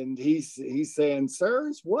 And he's saying,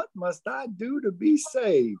 sirs, what must I do to be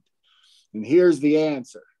saved? And here's the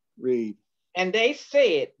answer. Read. And they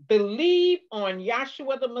said, believe on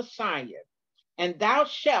Yahshua the Messiah, and thou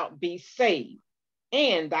shalt be saved,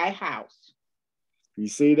 and thy house. You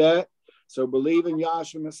see that? So believe in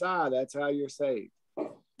Yahshua Messiah, that's how you're saved.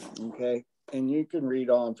 Okay. And you can read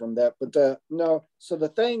on from that. But no, so the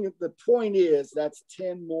point is that's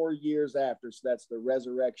 10 more years after. So that's the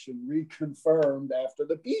resurrection reconfirmed after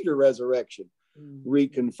the Peter resurrection,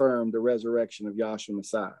 reconfirmed the resurrection of Yahshua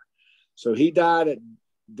Messiah. So he died at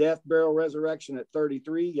death, burial, resurrection at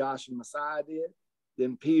 33. Yahshua Messiah did.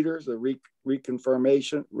 Then Peter's a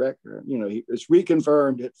reconfirmation record. You know, it's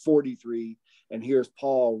reconfirmed at 43. And here's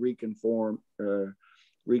Paul reconfirmed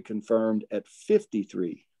at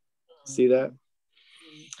 53. See that?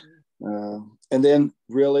 And then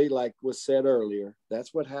really, like was said earlier,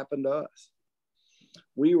 that's what happened to us.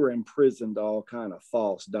 We were imprisoned to all kind of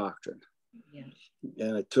false doctrine. Yeah.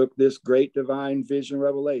 And it took this great divine vision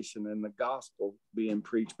revelation and the gospel being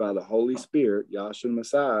preached by the Holy Spirit, Yahshua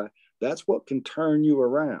Messiah. That's what can turn you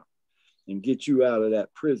around and get you out of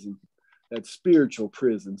that prison, that spiritual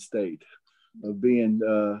prison state of being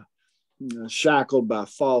shackled by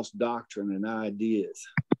false doctrine and ideas.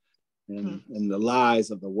 And the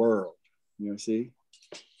lies of the world, you see?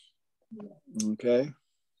 Okay.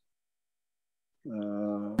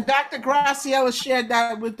 Dr. Graciela shared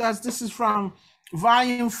that with us. This is from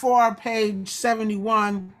volume 4, page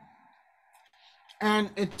 71. And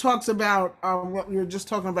it talks about what we were just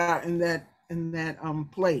talking about in that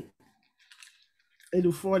plate.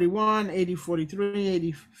 8041, 8043,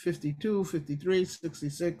 8052, 53,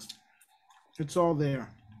 66. It's all there.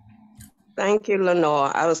 Thank you,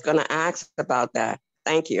 Lenore. I was going to ask about that.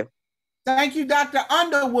 Thank you. Thank you, Dr.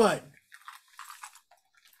 Underwood.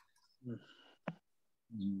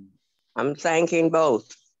 I'm thanking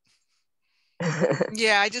both.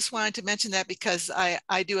 Yeah, I just wanted to mention that because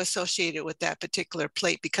I do associate it with that particular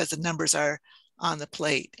plate because the numbers are on the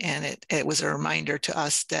plate. And it was a reminder to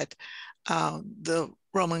us that the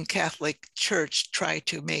Roman Catholic Church tried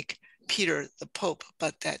to make Peter the Pope,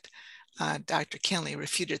 but that Dr. Kinley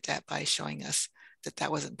refuted that by showing us that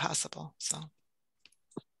that wasn't possible. So,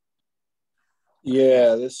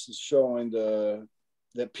 yeah, this is showing that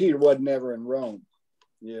Peter wasn't ever in Rome.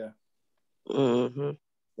 Yeah. Mm-hmm.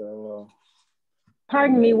 So,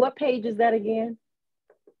 pardon me, what page is that again?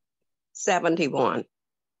 71.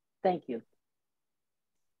 Thank you.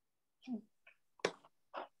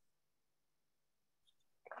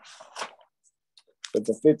 But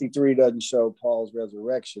the 53 doesn't show Paul's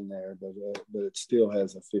resurrection there, but it still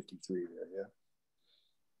has a 53 there, yeah.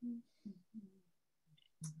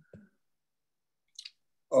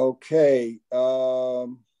 Okay.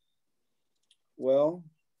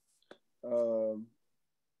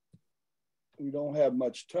 We don't have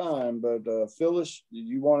much time, but Phyllis, do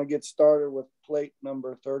you want to get started with plate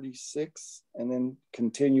number 36 and then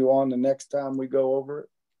continue on the next time we go over it?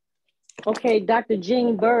 Okay, Dr.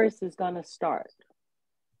 Jean Burris is going to start.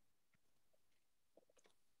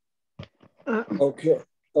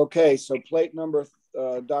 Okay. So plate number,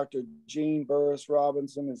 Dr. Jean Burris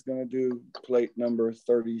Robinson is going to do plate number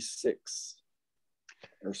 36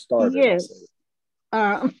 or start. Yes.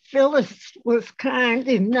 Phyllis was kind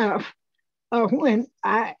enough when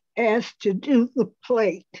I asked to do the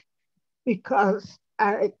plate because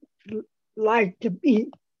I like to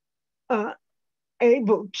be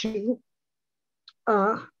able to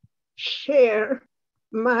share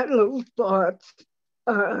my little thoughts.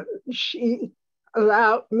 She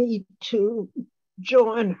allowed me to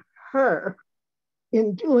join her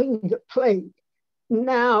in doing the plate.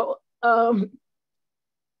 Now, on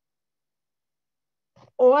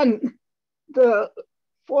the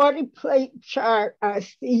 40 plate chart I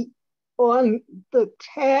see on the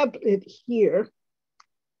tablet here,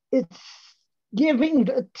 it's giving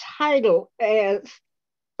the title as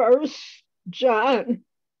 1 John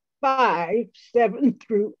 5, 7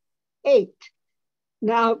 through 8.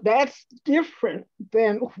 Now that's different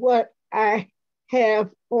than what I have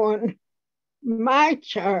on my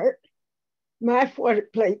chart, my 40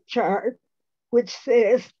 plate chart, which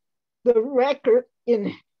says the record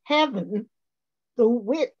in heaven, the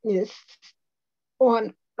witness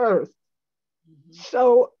on earth.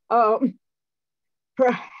 So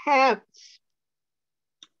perhaps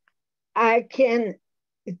I can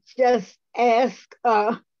just ask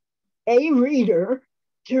a reader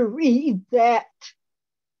to read that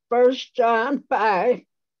 1 John 5,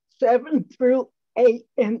 7 through 8,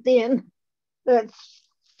 and then let's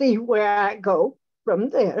see where I go from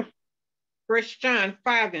there. 1 John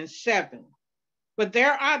 5 and 7. But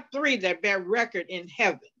there are three that bear record in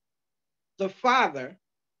heaven: the Father,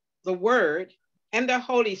 the Word, and the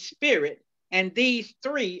Holy Spirit, and these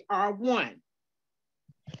three are one.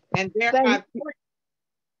 And there are three.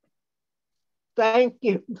 Thank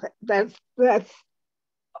you. That's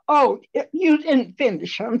oh, you didn't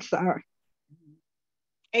finish. I'm sorry.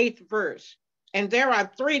 8th verse. And there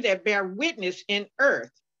are three that bear witness in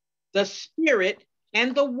earth: the Spirit,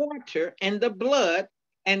 and the water, and the blood,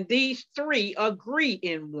 and these three agree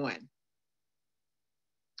in one.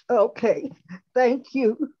 Okay, thank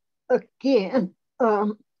you again. I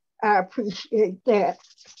appreciate that.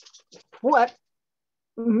 What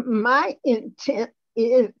my intent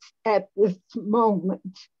is at this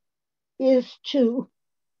moment is to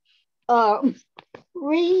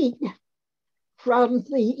read from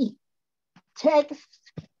the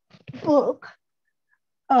textbook,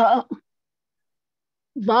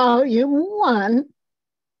 volume 1,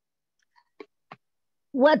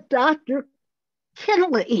 what Dr.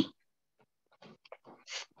 Kinley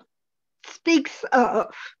speaks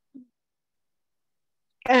of.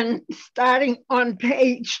 And starting on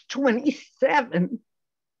page 27,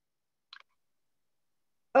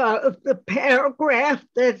 the paragraph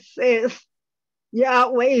that says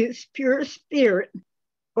Yahweh is pure spirit,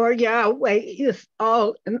 or Yahweh is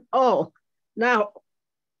all in all. Now,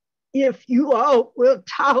 if you all will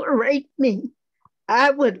tolerate me,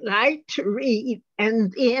 I would like to read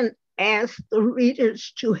and then ask the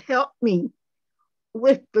readers to help me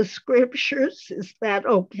with the scriptures. Is that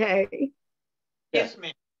okay? Yes,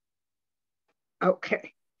 ma'am.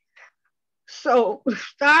 Okay. So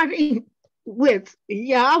starting with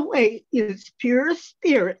Yahweh is pure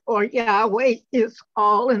spirit, or Yahweh is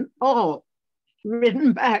all in all,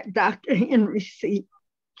 written by Dr. Henry C.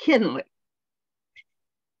 Kinley.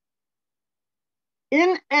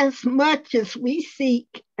 Inasmuch as we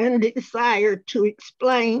seek and desire to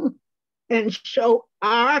explain and show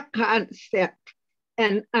our concept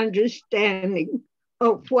and understanding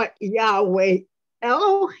of what Yahweh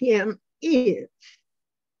Elohim is,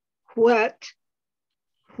 what,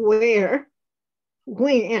 where,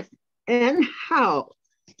 when, and how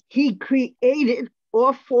he created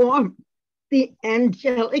or formed the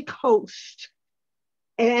angelic host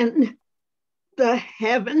and the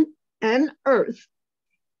heaven and earth,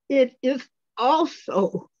 it is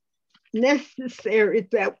also necessary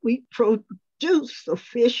that we produce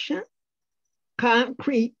sufficient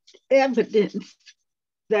concrete evidence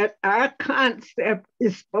that our concept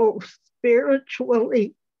is both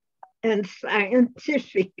spiritually and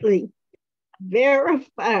scientifically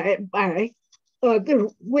verified by other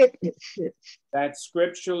witnesses. That's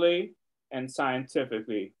scripturally and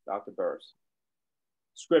scientifically, Dr. Burris.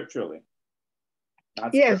 Scripturally.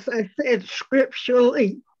 Yes, I said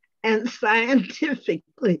scripturally and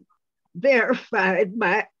scientifically verified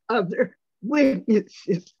by other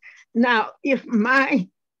witnesses. Now, if my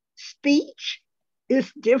speech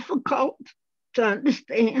is difficult to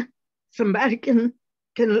understand, somebody can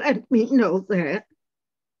let me know that.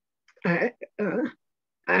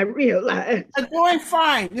 I realize. You're doing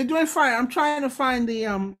fine. You're doing fine. I'm trying to find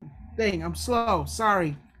the thing. I'm slow.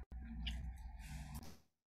 Sorry.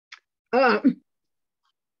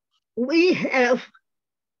 We have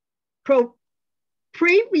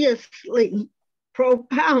previously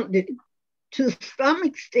propounded to some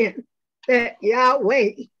extent that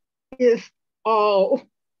Yahweh is all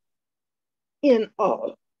in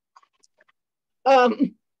all.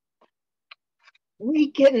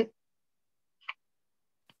 We can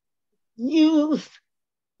use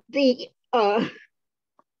the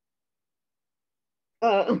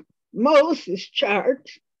Moses chart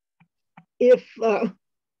if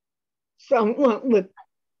someone would,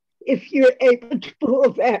 if you're able to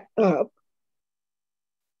pull that up.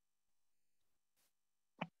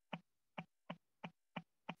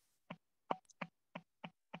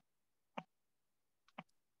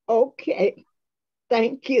 Okay,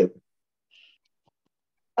 Thank you.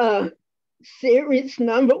 Series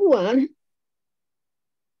number 1,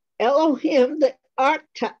 Elohim, the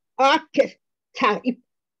archetype,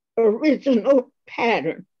 original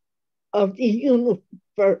pattern of the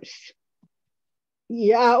universe.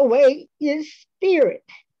 Yahweh is spirit,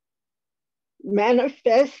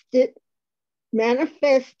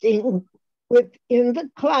 manifesting within the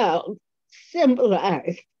cloud,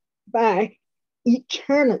 symbolized by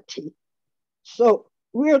eternity. So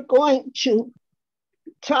we're going to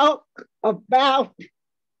talk about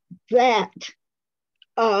that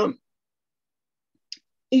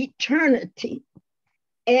eternity,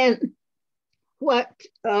 and what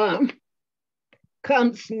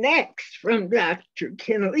comes next from Dr.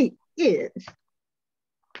 Kinley is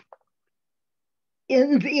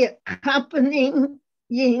in the accompanying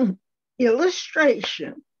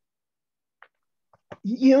illustration,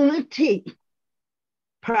 Unity,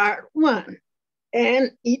 Part 1,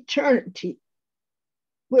 and Eternity,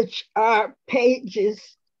 which are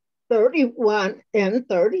pages 31 and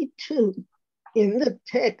 32 in the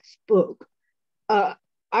textbook. Are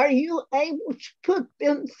you able to put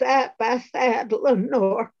them side by side,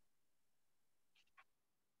 Lenore?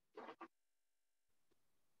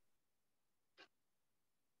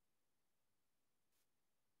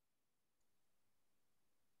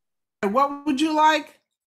 What would you like?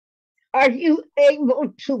 Are you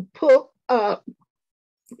able to put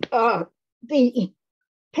the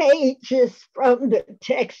pages from the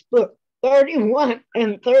textbook 31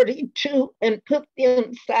 and 32 and put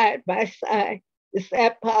them side by side? Is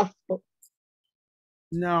that possible?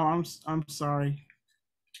 No, I'm sorry.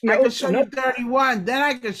 No, I can show you 31, then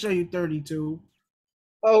I can show you 32.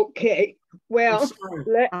 Okay, well,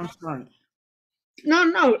 I'm sorry.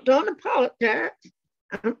 No, don't apologize.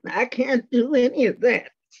 I can't do any of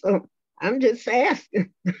that. So I'm just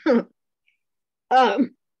asking.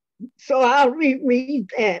 So I'll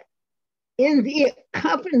reread that. In the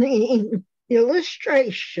accompanying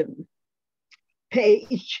illustration,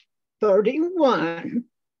 page 31,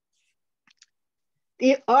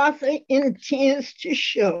 the author intends to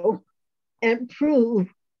show and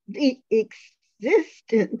prove the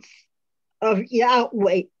existence of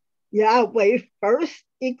Yahweh. Yahweh first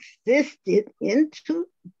existed into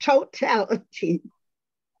totality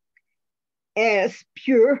as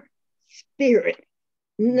pure spirit.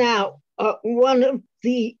 Now, one of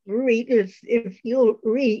the readers, if you'll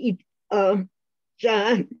read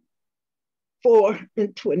John 4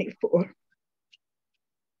 and 24.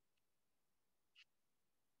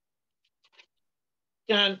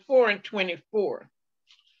 John 4 and 24.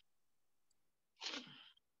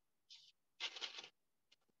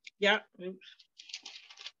 Yeah.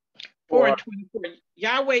 4 and 24.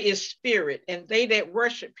 Yahweh is spirit, and they that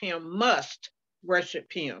worship him must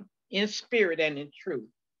worship him in spirit and in truth.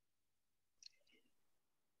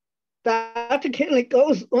 Dr. Kinley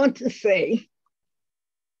goes on to say,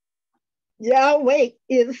 Yahweh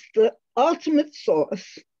is the ultimate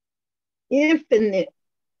source, infinite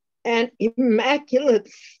and immaculate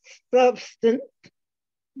substance,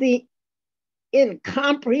 the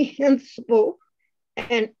incomprehensible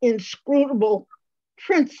and inscrutable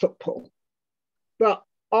principle, the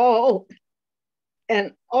all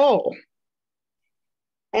and all,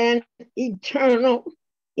 and eternal,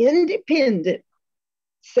 independent,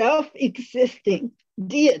 self-existing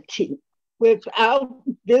deity without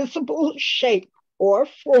visible shape or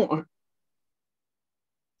form.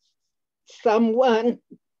 Someone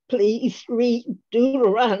please read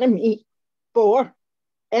Deuteronomy 4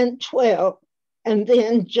 and 12, and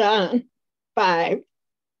then John 5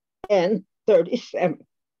 and 37.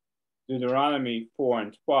 Deuteronomy 4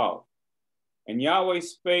 and 12. And Yahweh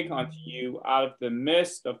spake unto you out of the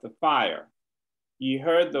midst of the fire. Ye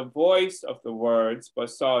heard the voice of the words,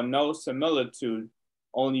 but saw no similitude,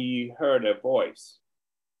 only ye heard a voice.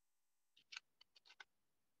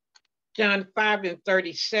 John 5 and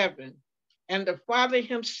 37. And the Father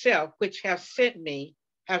himself, which hath sent me,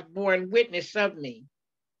 hath borne witness of me.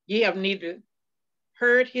 Ye have neither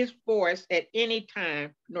heard his voice at any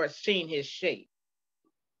time, nor seen his shape.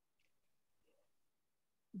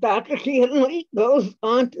 Dr. Kinley goes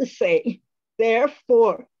on to say,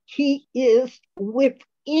 therefore, he is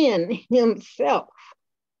within himself,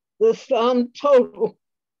 the sum total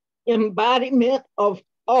embodiment of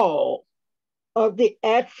all of the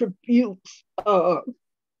attributes of,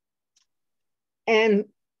 and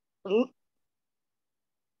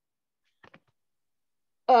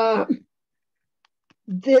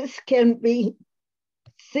this can be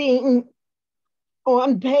seen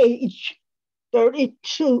on page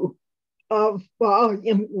 32 of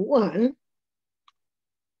volume 1.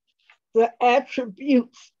 the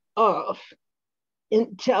attributes of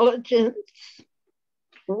intelligence,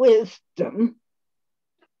 wisdom,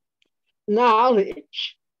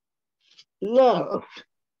 knowledge, love,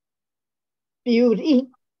 beauty,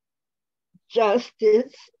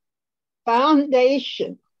 justice,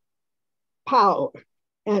 foundation, power,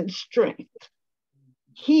 and strength.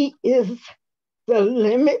 He is the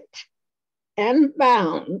limit and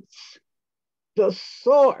bounds, the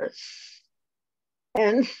source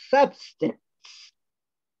and substance.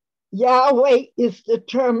 Yahweh is the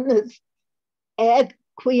terminus ad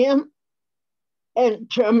quem and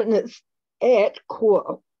terminus ad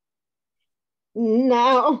quo.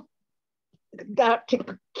 Now,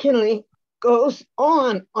 Dr. Kinley goes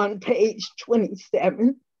on page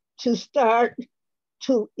 27 to start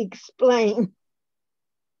to explain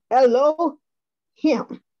Elohim.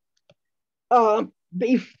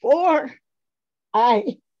 Before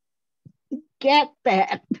I get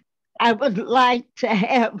that, I would like to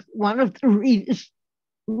have one of the readers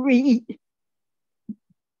read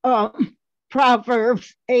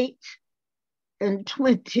Proverbs 8 and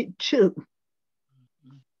 22.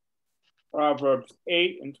 Proverbs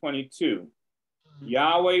 8 and 22.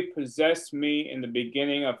 Yahweh possessed me in the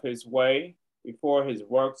beginning of his way, before his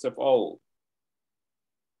works of old.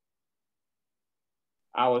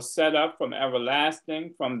 I was set up from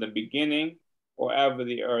everlasting, from the beginning, or ever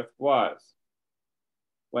the earth was.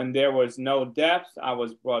 When there was no depths, I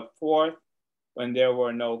was brought forth. When there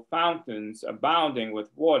were no fountains abounding with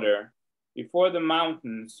water, before the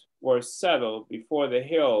mountains were settled, before the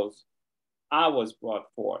hills, I was brought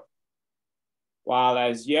forth. While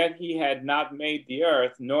as yet he had not made the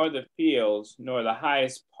earth, nor the fields, nor the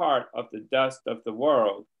highest part of the dust of the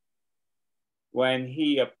world. When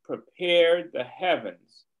he prepared the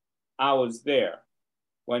heavens, I was there.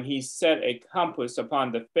 When he set a compass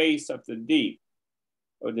upon the face of the deep,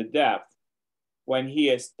 or the depth, when he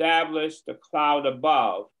established the cloud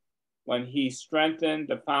above, when he strengthened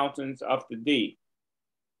the fountains of the deep,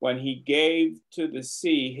 when he gave to the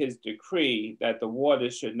sea his decree that the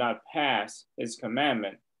waters should not pass his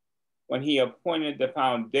commandment, when he appointed the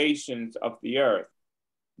foundations of the earth,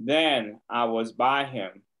 then I was by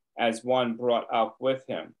him as one brought up with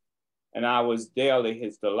him, and I was daily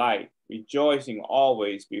his delight, rejoicing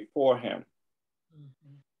always before him,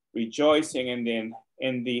 rejoicing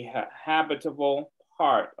in the habitable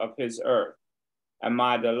part of his earth, and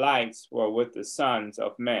my delights were with the sons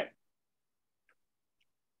of men.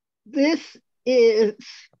 This is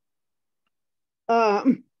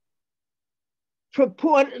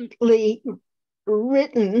purportedly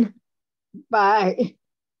written by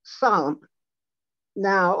Solomon.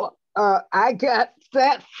 Now, I got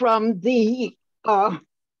that from the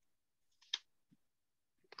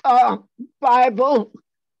Bible,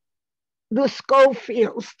 the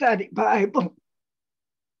Schofield Study Bible.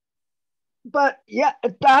 But yeah,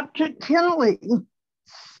 Dr. Kinley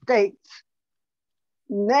states,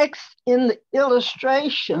 next in the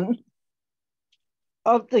illustration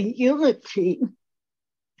of the unity,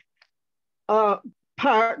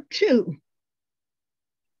 part 2.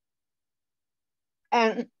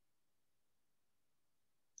 And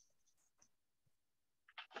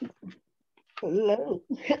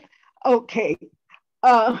okay,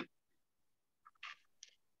 I've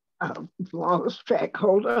lost track.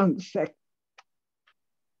 Hold on a sec.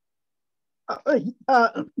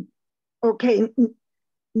 Okay,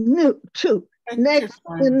 new 2. Next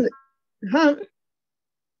in the,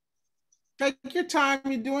 Take your time,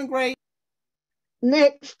 you're doing great.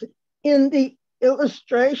 Next in the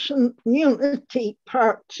illustration unity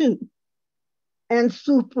part 2 and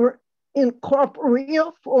super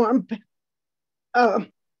incorporeal form,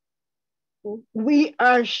 we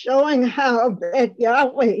are showing how that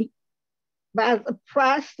Yahweh, by the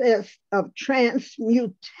process of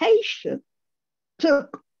transmutation,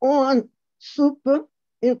 took on super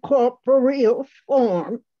incorporeal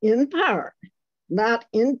form in part, not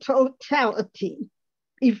in totality,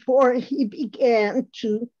 before he began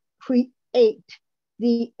to create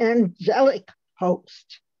the angelic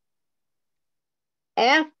host.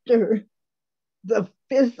 After the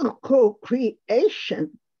physical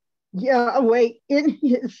creation, Yahweh in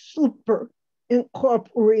his super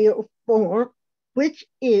incorporeal form, which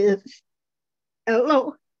is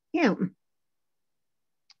Elohim,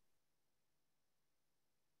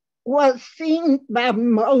 was seen by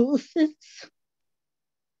Moses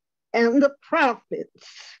and the prophets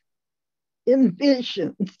in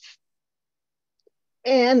visions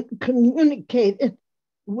and communicated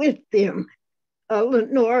with them.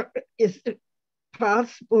 Lenore, is it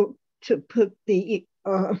possible to put the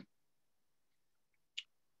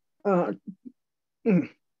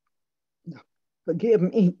forgive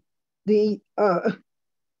me, the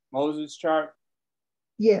Moses chart?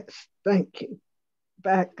 Yes, thank you.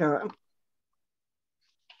 Back up.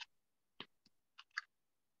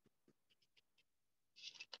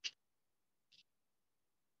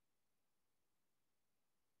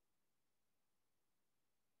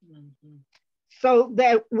 So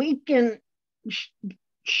that we can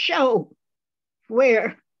show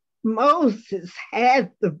where Moses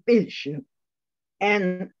had the vision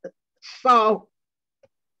and saw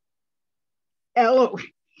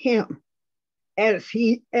Elohim as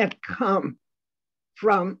he had come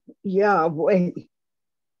from Yahweh.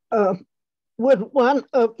 Would one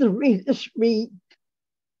of the readers read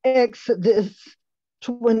Exodus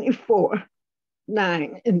 24,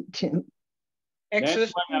 9 and 10? Then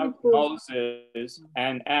went out Moses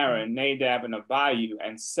and Aaron, Nadab and Abihu,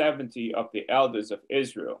 and 70 of the elders of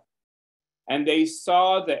Israel. And they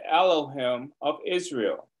saw the Elohim of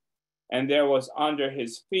Israel, and there was under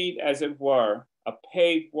his feet, as it were, a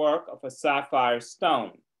paved work of a sapphire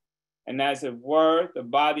stone, and as it were, the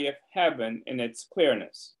body of heaven in its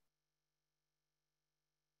clearness.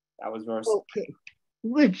 That was verse. Okay.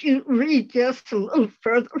 Would you read just a little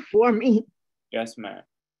further for me? Yes, ma'am.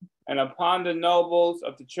 And upon the nobles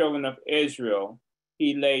of the children of Israel,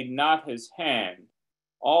 he laid not his hand.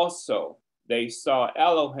 Also, they saw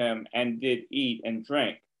Elohim and did eat and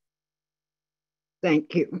drink.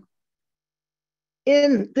 Thank you.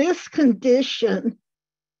 In this condition,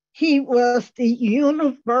 he was the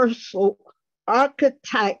universal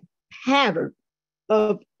archetype pattern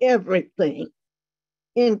of everything,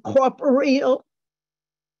 incorporeal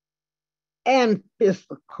and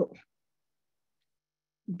physical,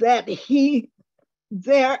 that he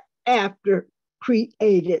thereafter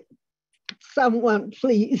created. Someone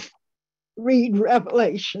please read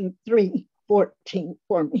Revelation 3:14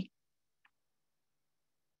 for me.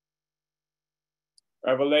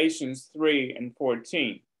 Revelations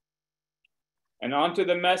 3:14. And unto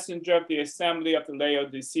the messenger of the assembly of the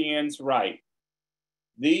Laodiceans write,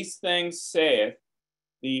 these things saith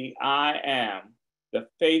the I am, the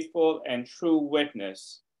faithful and true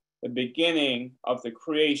witness, the beginning of the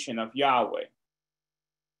creation of Yahweh.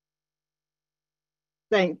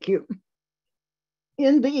 Thank you.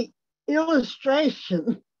 In the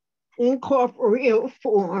illustration in corporeal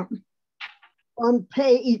form on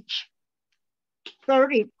page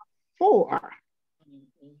 34,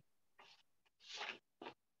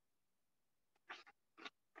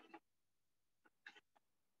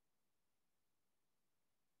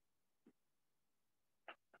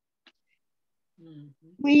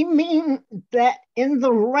 we mean that in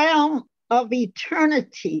the realm of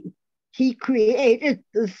eternity, he created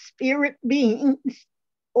the spirit beings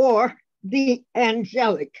or the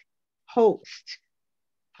angelic host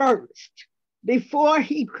first, before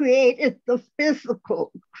he created the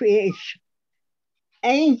physical creation.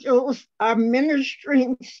 Angels are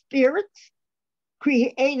ministering spirits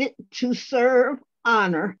created to serve,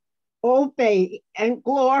 honor, obey, and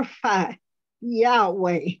glorify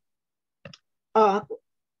Yahweh.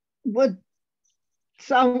 Would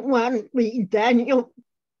someone read Daniel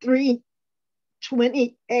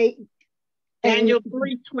 3:28? Daniel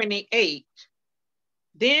 3:28.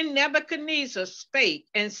 Then Nebuchadnezzar spake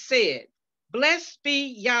and said, blessed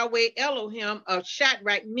be Yahweh Elohim of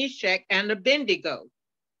Shadrach, Meshach, and Abednego,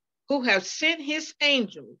 who have sent his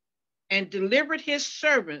angel and delivered his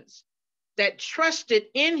servants that trusted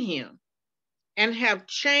in him, and have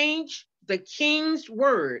changed the king's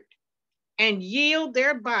word, and yield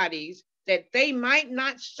their bodies that they might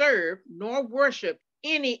not serve nor worship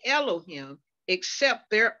any Elohim except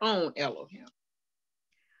their own Elohim.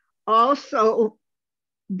 Also,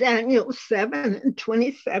 Daniel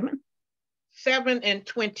 7:27.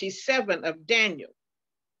 7:27 of Daniel.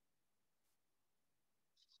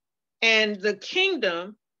 And the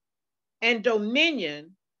kingdom and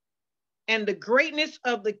dominion and the greatness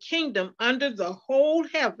of the kingdom under the whole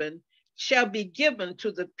heaven shall be given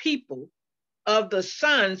to the people of the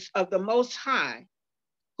sons of the Most High,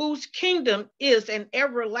 whose kingdom is an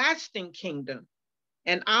everlasting kingdom,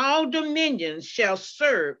 and all dominions shall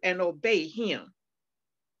serve and obey him.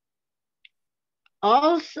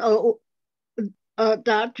 Also,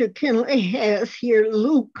 Dr. Kinley has here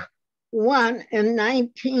Luke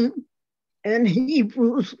 1:19 and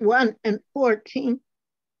Hebrews 1:14.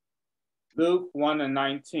 Luke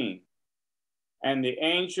 1:19. And the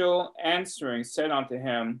angel answering said unto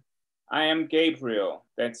him, I am Gabriel,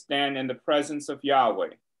 that stand in the presence of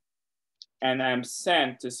Yahweh, and am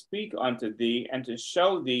sent to speak unto thee and to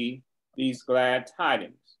show thee these glad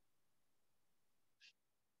tidings.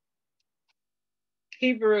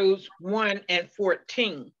 Hebrews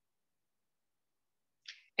 1:14.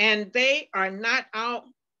 And are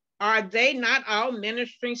they not all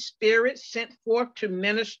ministering spirits sent forth to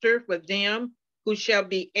minister for them who shall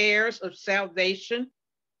be heirs of salvation?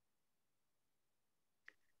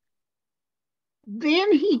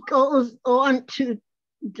 Then he goes on to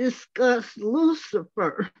discuss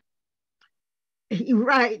Lucifer. He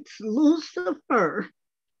writes, Lucifer,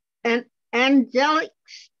 an angelic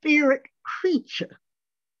spirit creature,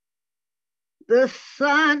 the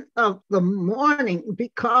son of the morning,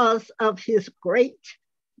 because of his great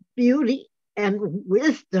beauty and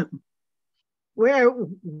wisdom,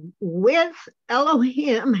 wherewith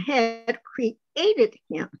Elohim had created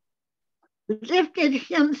him, lifted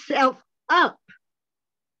himself up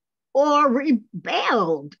or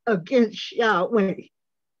rebelled against Yahweh.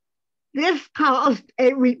 This caused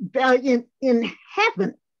a rebellion in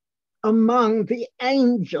heaven among the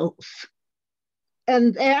angels,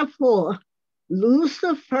 and therefore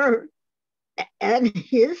Lucifer and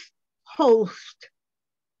his host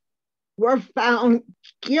were found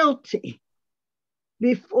guilty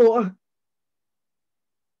before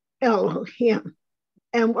Elohim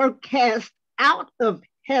and were cast out of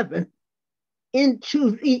heaven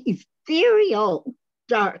into the ethereal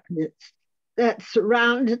darkness that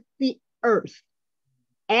surrounded the earth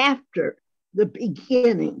after the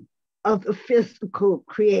beginning of the physical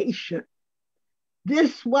creation.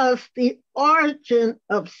 This was the origin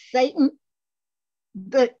of Satan,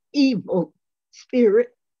 the evil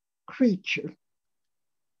spirit creature.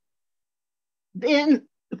 Then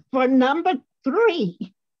for number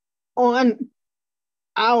 3 on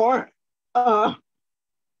our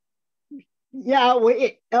Yahweh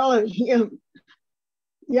Elohim,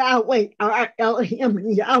 Yahweh, our Elohim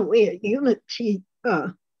and Yahweh unity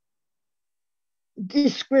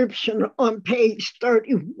description on page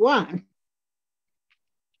 31,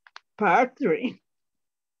 part 3.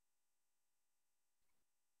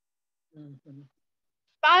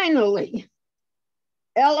 Finally,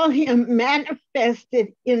 Elohim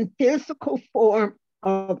manifested in physical form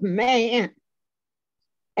of man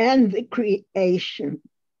and the creation.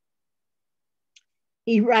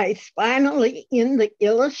 He writes, finally, in the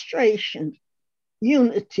illustration,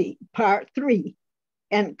 Unity, part 3,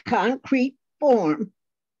 and concrete form,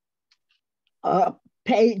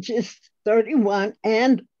 pages 31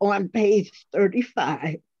 and on page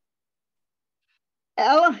 35.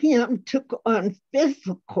 Elohim took on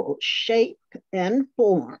physical shape and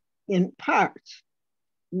form in parts,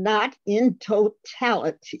 not in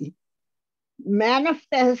totality,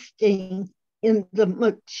 manifesting in the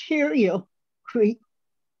material creation.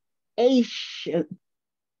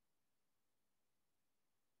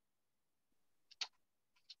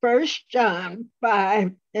 1 John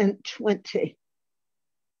 5 and 20.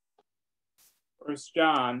 1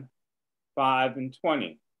 John 5 and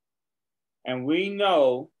 20. And we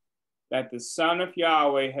know that the Son of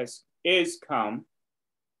Yahweh is come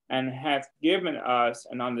and hath given us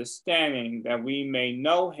an understanding that we may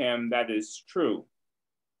know him that is true.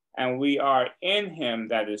 And we are in him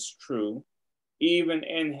that is true, even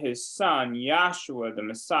in his Son, Yahshua the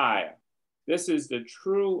Messiah. This is the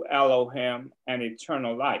true Elohim and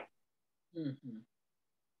eternal life. Mm-hmm.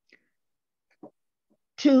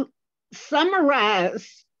 To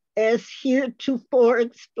summarize, as heretofore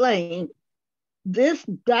explained, this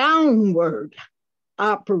downward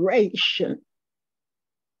operation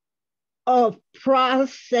of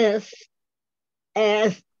process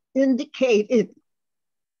as indicated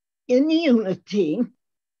in unity,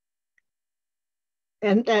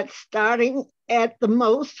 and that starting at the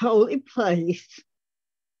most holy place,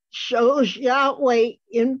 shows Yahweh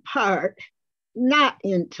in part, not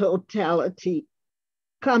in totality,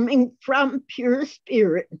 coming from pure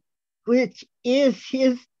spirit, which is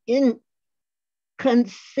his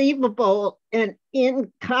inconceivable and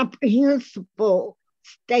incomprehensible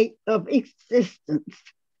state of existence,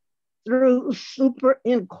 through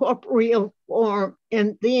superincorporeal form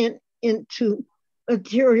and then into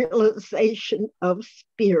materialization of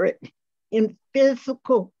spirit in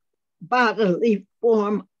physical bodily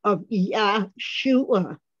form of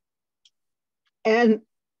Yahshua and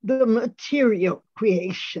the material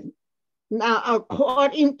creation. Now,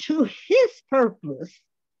 according to his purpose,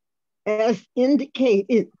 as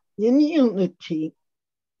indicated in unity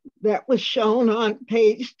that was shown on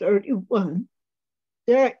page 31,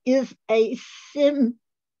 there is a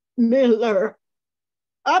similar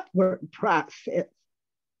upward process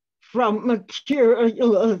from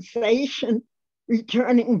materialization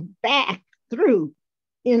returning back through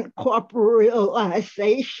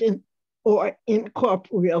incorporealization or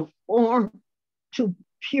incorporeal form to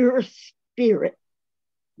pure spirit,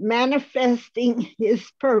 manifesting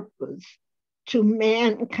his purpose to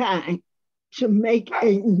mankind to make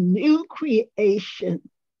a new creation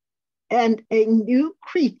and a new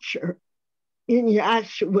creature in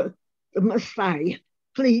Yahshua the Messiah.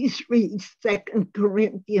 Please read 2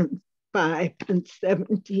 Corinthians 5 and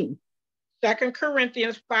 17. 2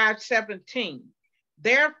 Corinthians 5:17.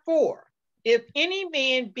 Therefore, if any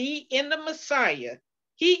man be in the Messiah,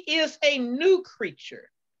 he is a new creature.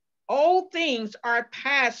 All things are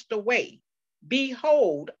passed away.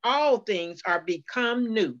 Behold, all things are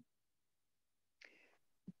become new.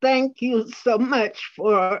 Thank you so much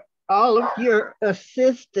for all of your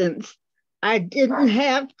assistance. I didn't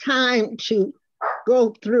have time to go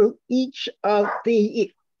through each of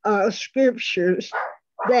the scriptures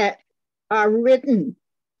that are written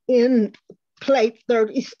in plate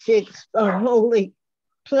 36, the holy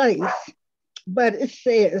place. But it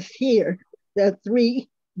says here that 3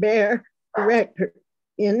 bear record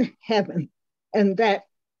in heaven, and that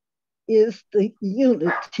is the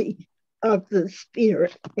unity of the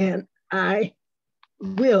Spirit. And I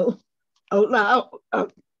will allow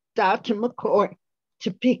Dr. McCoy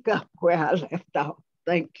to pick up where I left off.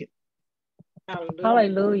 Thank you.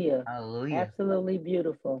 Hallelujah. Hallelujah. Absolutely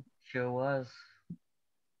beautiful. Sure was.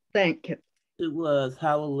 Thank you. It was.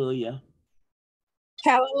 Hallelujah.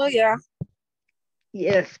 Hallelujah.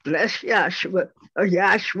 Yes, bless Yahshua. Or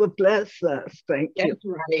Yahshua bless us. Thank you.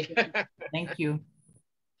 Right. Thank you.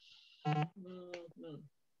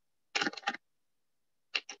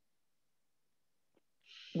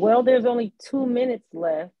 Well, there's only 2 minutes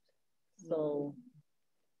left, so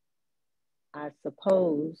I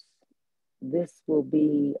suppose this will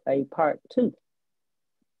be a part 2.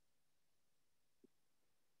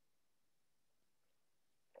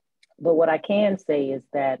 But what I can say is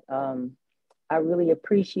that I really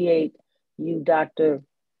appreciate you, Dr.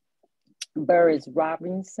 Burris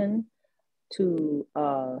Robinson, to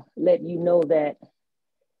let you know that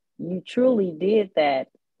you truly did that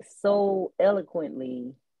so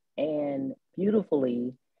eloquently and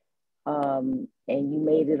beautifully, and you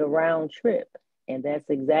made it a round trip, and that's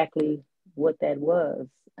exactly what that was.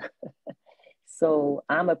 So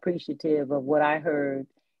I'm appreciative of what I heard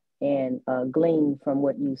and gleaned from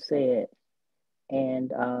what you said,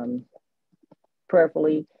 and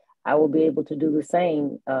prayerfully I will be able to do the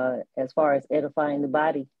same as far as edifying the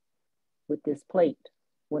body with this plate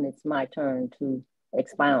when it's my turn to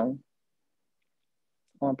expound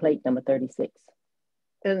on plate number 36.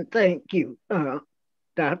 And thank you,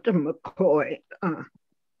 Dr. McCoy.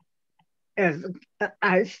 As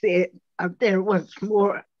I said, there was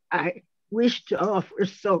more I wish to offer.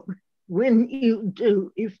 So when you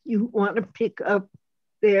do, if you want to pick up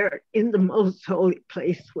there in the most holy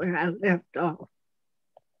place where I left off,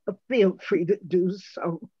 feel free to do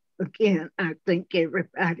so. Again, I thank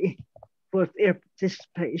everybody for their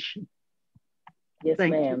participation. Yes,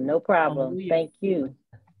 ma'am. No problem. Hallelujah. Thank you.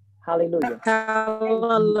 Hallelujah.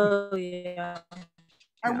 Hallelujah.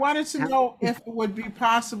 I wanted to know if it would be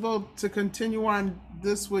possible to continue on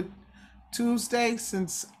this with Tuesday,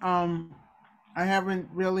 since I haven't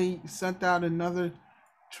really sent out another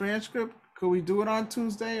transcript. Could we do it on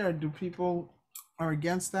Tuesday, or do people are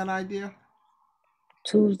against that idea?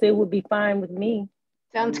 Tuesday would be fine with me.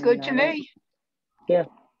 Sounds good to me. Yeah.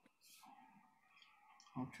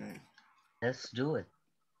 Okay. Let's do it.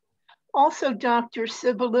 Also, Dr.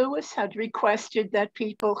 Sybil Lewis had requested that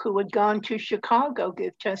people who had gone to Chicago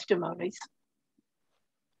give testimonies.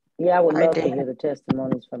 Yeah, I would love to hear the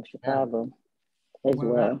testimonies from Chicago as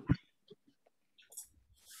well.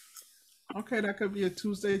 Okay, that could be a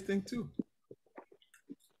Tuesday thing too.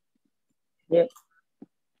 Yep.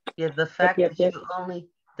 Yeah, the fact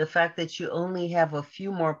that you only have a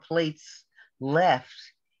few more plates left,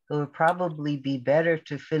 it would probably be better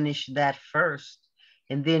to finish that first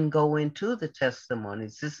and then go into the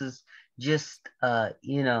testimonies. This is just a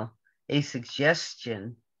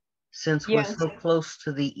suggestion, since we're so close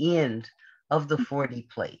to the end of the 40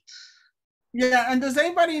 plates. Yeah, and does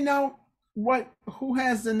anybody know who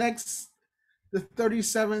has the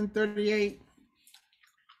 37, 38?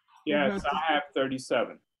 Yes, I have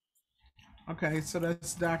 37. Okay, so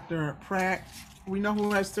that's Dr. Pratt. We know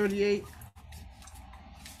who has 38?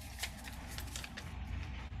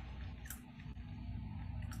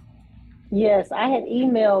 Yes, I had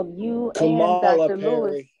emailed you Kamala and Dr.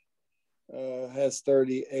 Lewis. Has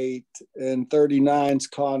 38, and 39's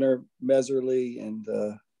Connor Meserly, and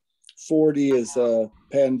 40 is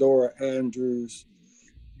Pandora Andrews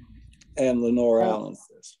and Lenore Allen.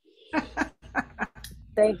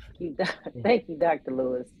 Thank you, Dr.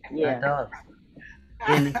 Lewis. Yeah.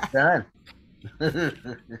 And it's done.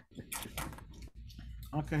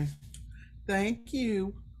 Okay. Thank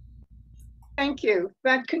you. Thank you.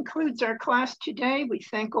 That concludes our class today. We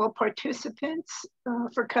thank all participants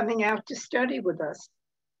for coming out to study with us.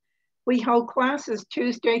 We hold classes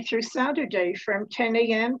Tuesday through Saturday from 10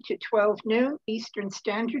 a.m. to 12 noon Eastern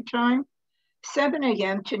Standard Time, 7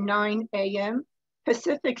 a.m. to 9 a.m.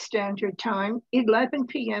 Pacific Standard Time, 11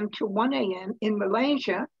 p.m. to 1 a.m. in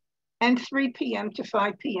Malaysia, and 3 p.m. to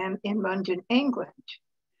 5 p.m. in London, England.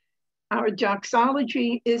 Our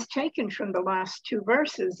doxology is taken from the last 2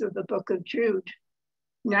 verses of the book of Jude.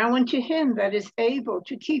 Now unto him that is able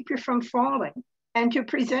to keep you from falling and to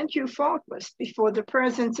present you faultless before the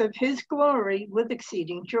presence of his glory with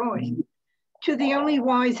exceeding joy. To the only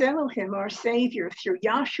wise Elohim, our Savior, through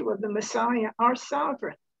Yahshua the Messiah, our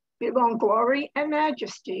sovereign, belong glory and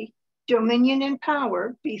majesty, dominion and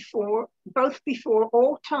power both before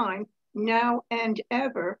all time, now and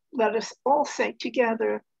ever. Let us all say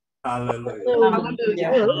together, Hallelujah.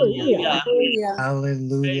 Hallelujah. Hallelujah.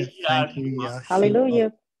 Hallelujah. Thank you, Yahshua.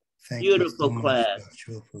 Hallelujah. Thank you Beautiful so much, class.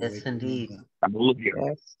 Yahshua, for Yes, waking indeed. me up. Hallelujah.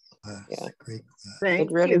 Class, Yeah. great class.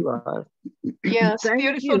 Thank It really you. was. Yes, Thank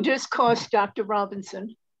beautiful you. discourse, Dr.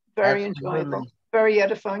 Robinson. Very enjoyable, Absolutely. very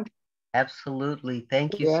edifying. Absolutely.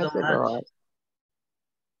 Thank you Yes, so it much. was.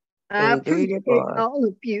 I Indeed, it appreciate was. all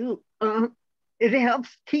of you. It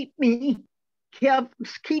helps keep me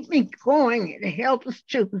going. It helps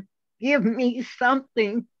to give me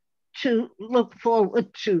something to look forward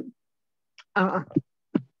to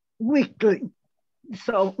weekly.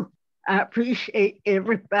 So I appreciate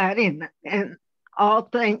everybody, and all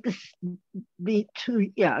thanks be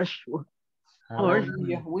to Yahshua.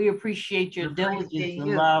 Hallelujah. We appreciate your diligence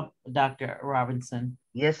and love, Dr. Robinson.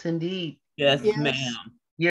 Yes, indeed. Yes, Yes. ma'am.